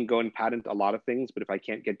 I can go and patent a lot of things, but if I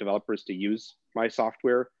can't get developers to use my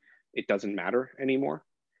software, it doesn't matter anymore.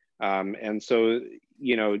 And so,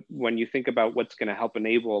 you know, when you think about what's going to help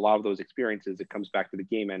enable a lot of those experiences, it comes back to the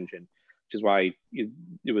game engine, which is why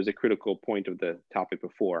it was a critical point of the topic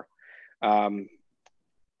before.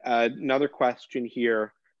 Another question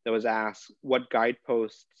here that was asked: what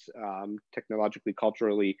guideposts, technologically,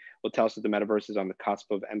 culturally, will tell us that the metaverse is on the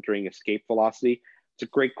cusp of entering escape velocity? It's a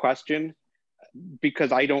great question,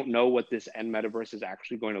 because I don't know what this end metaverse is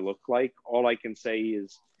actually going to look like. All I can say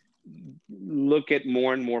is look at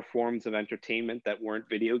more and more forms of entertainment that weren't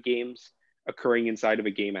video games occurring inside of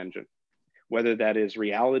a game engine, whether that is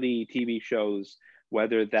reality TV shows,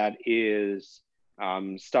 whether that is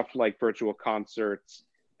stuff like virtual concerts,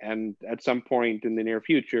 and at some point in the near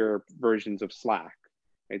future, versions of Slack.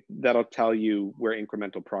 Right? That'll tell you where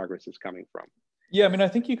incremental progress is coming from. Yeah, I mean, I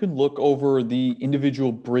think you can look over the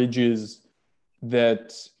individual bridges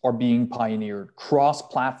that are being pioneered.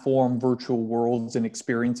 Cross-platform virtual worlds and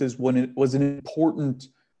experiences, when it was an important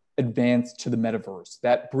advance to the metaverse.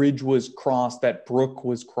 That bridge was crossed, that brook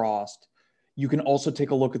was crossed. You can also take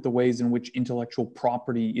a look at the ways in which intellectual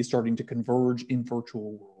property is starting to converge in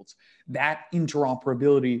virtual worlds. That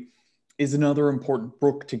interoperability is another important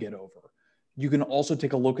brook to get over. You can also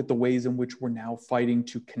take a look at the ways in which we're now fighting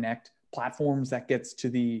to connect platforms. That gets to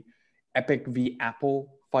the Epic v.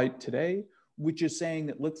 Apple fight today, which is saying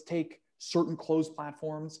that let's take certain closed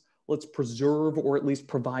platforms, let's preserve or at least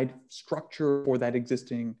provide structure for that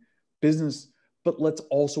existing business, but let's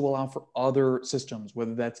also allow for other systems,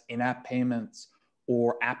 whether that's in-app payments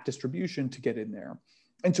or app distribution, to get in there.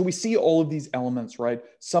 And so we see all of these elements, right?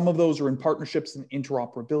 Some of those are in partnerships and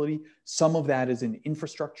interoperability. Some of that is in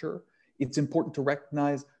infrastructure. It's important to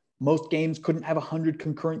recognize most games couldn't have 100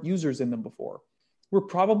 concurrent users in them before. We're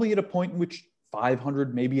probably at a point in which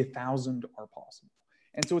 500, maybe 1,000 are possible.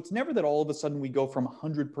 And so it's never that all of a sudden we go from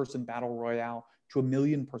 100-person battle royale to a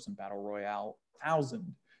 1,000,000-person battle royale,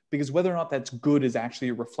 1,000, because whether or not that's good is actually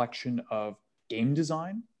a reflection of game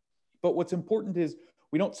design. But what's important is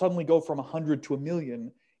we don't suddenly go from 100 to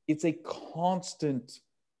 1,000,000. It's a constant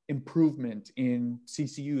improvement in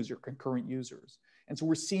CCUs or concurrent users. And so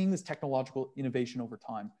we're seeing this technological innovation over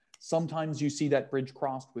time. Sometimes you see that bridge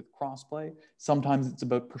crossed with crossplay. Sometimes it's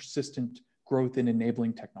about persistent growth in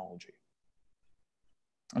enabling technology.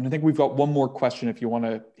 And I think we've got one more question if you want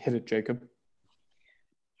to hit it, Jacob.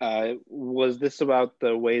 Was this about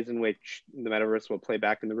the ways in which the metaverse will play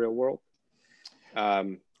back in the real world?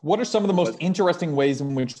 What are some of the most interesting ways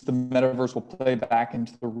in which the metaverse will play back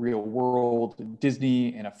into the real world?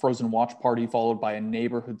 Disney in a Frozen watch party, followed by a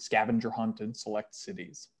neighborhood scavenger hunt in select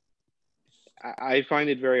cities. I find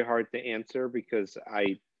it very hard to answer, because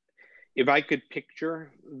if I could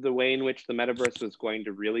picture the way in which the metaverse was going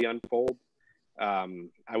to really unfold, I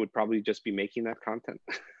would probably just be making that content.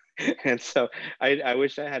 And so I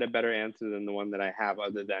wish I had a better answer than the one that I have,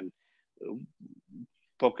 other than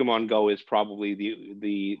Pokemon Go is probably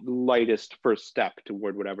the lightest first step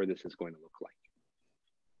toward whatever this is going to look like.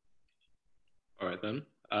 All right, then.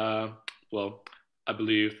 Well, I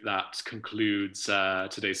believe that concludes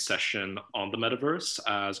today's session on the metaverse,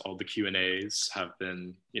 as all the Q&As have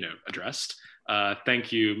been, addressed.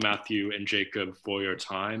 Thank you, Matthew and Jacob, for your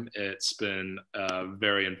time. It's been a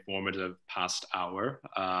very informative past hour.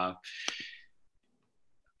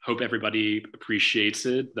 Hope everybody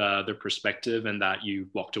appreciated their perspective, and that you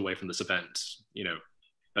walked away from this event,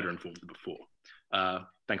 better informed than before.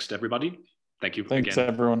 Thanks to everybody. Thank you. Thanks, again.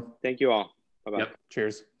 Everyone. Thank you all. Bye-bye. Yep.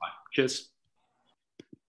 Cheers. Bye. Cheers.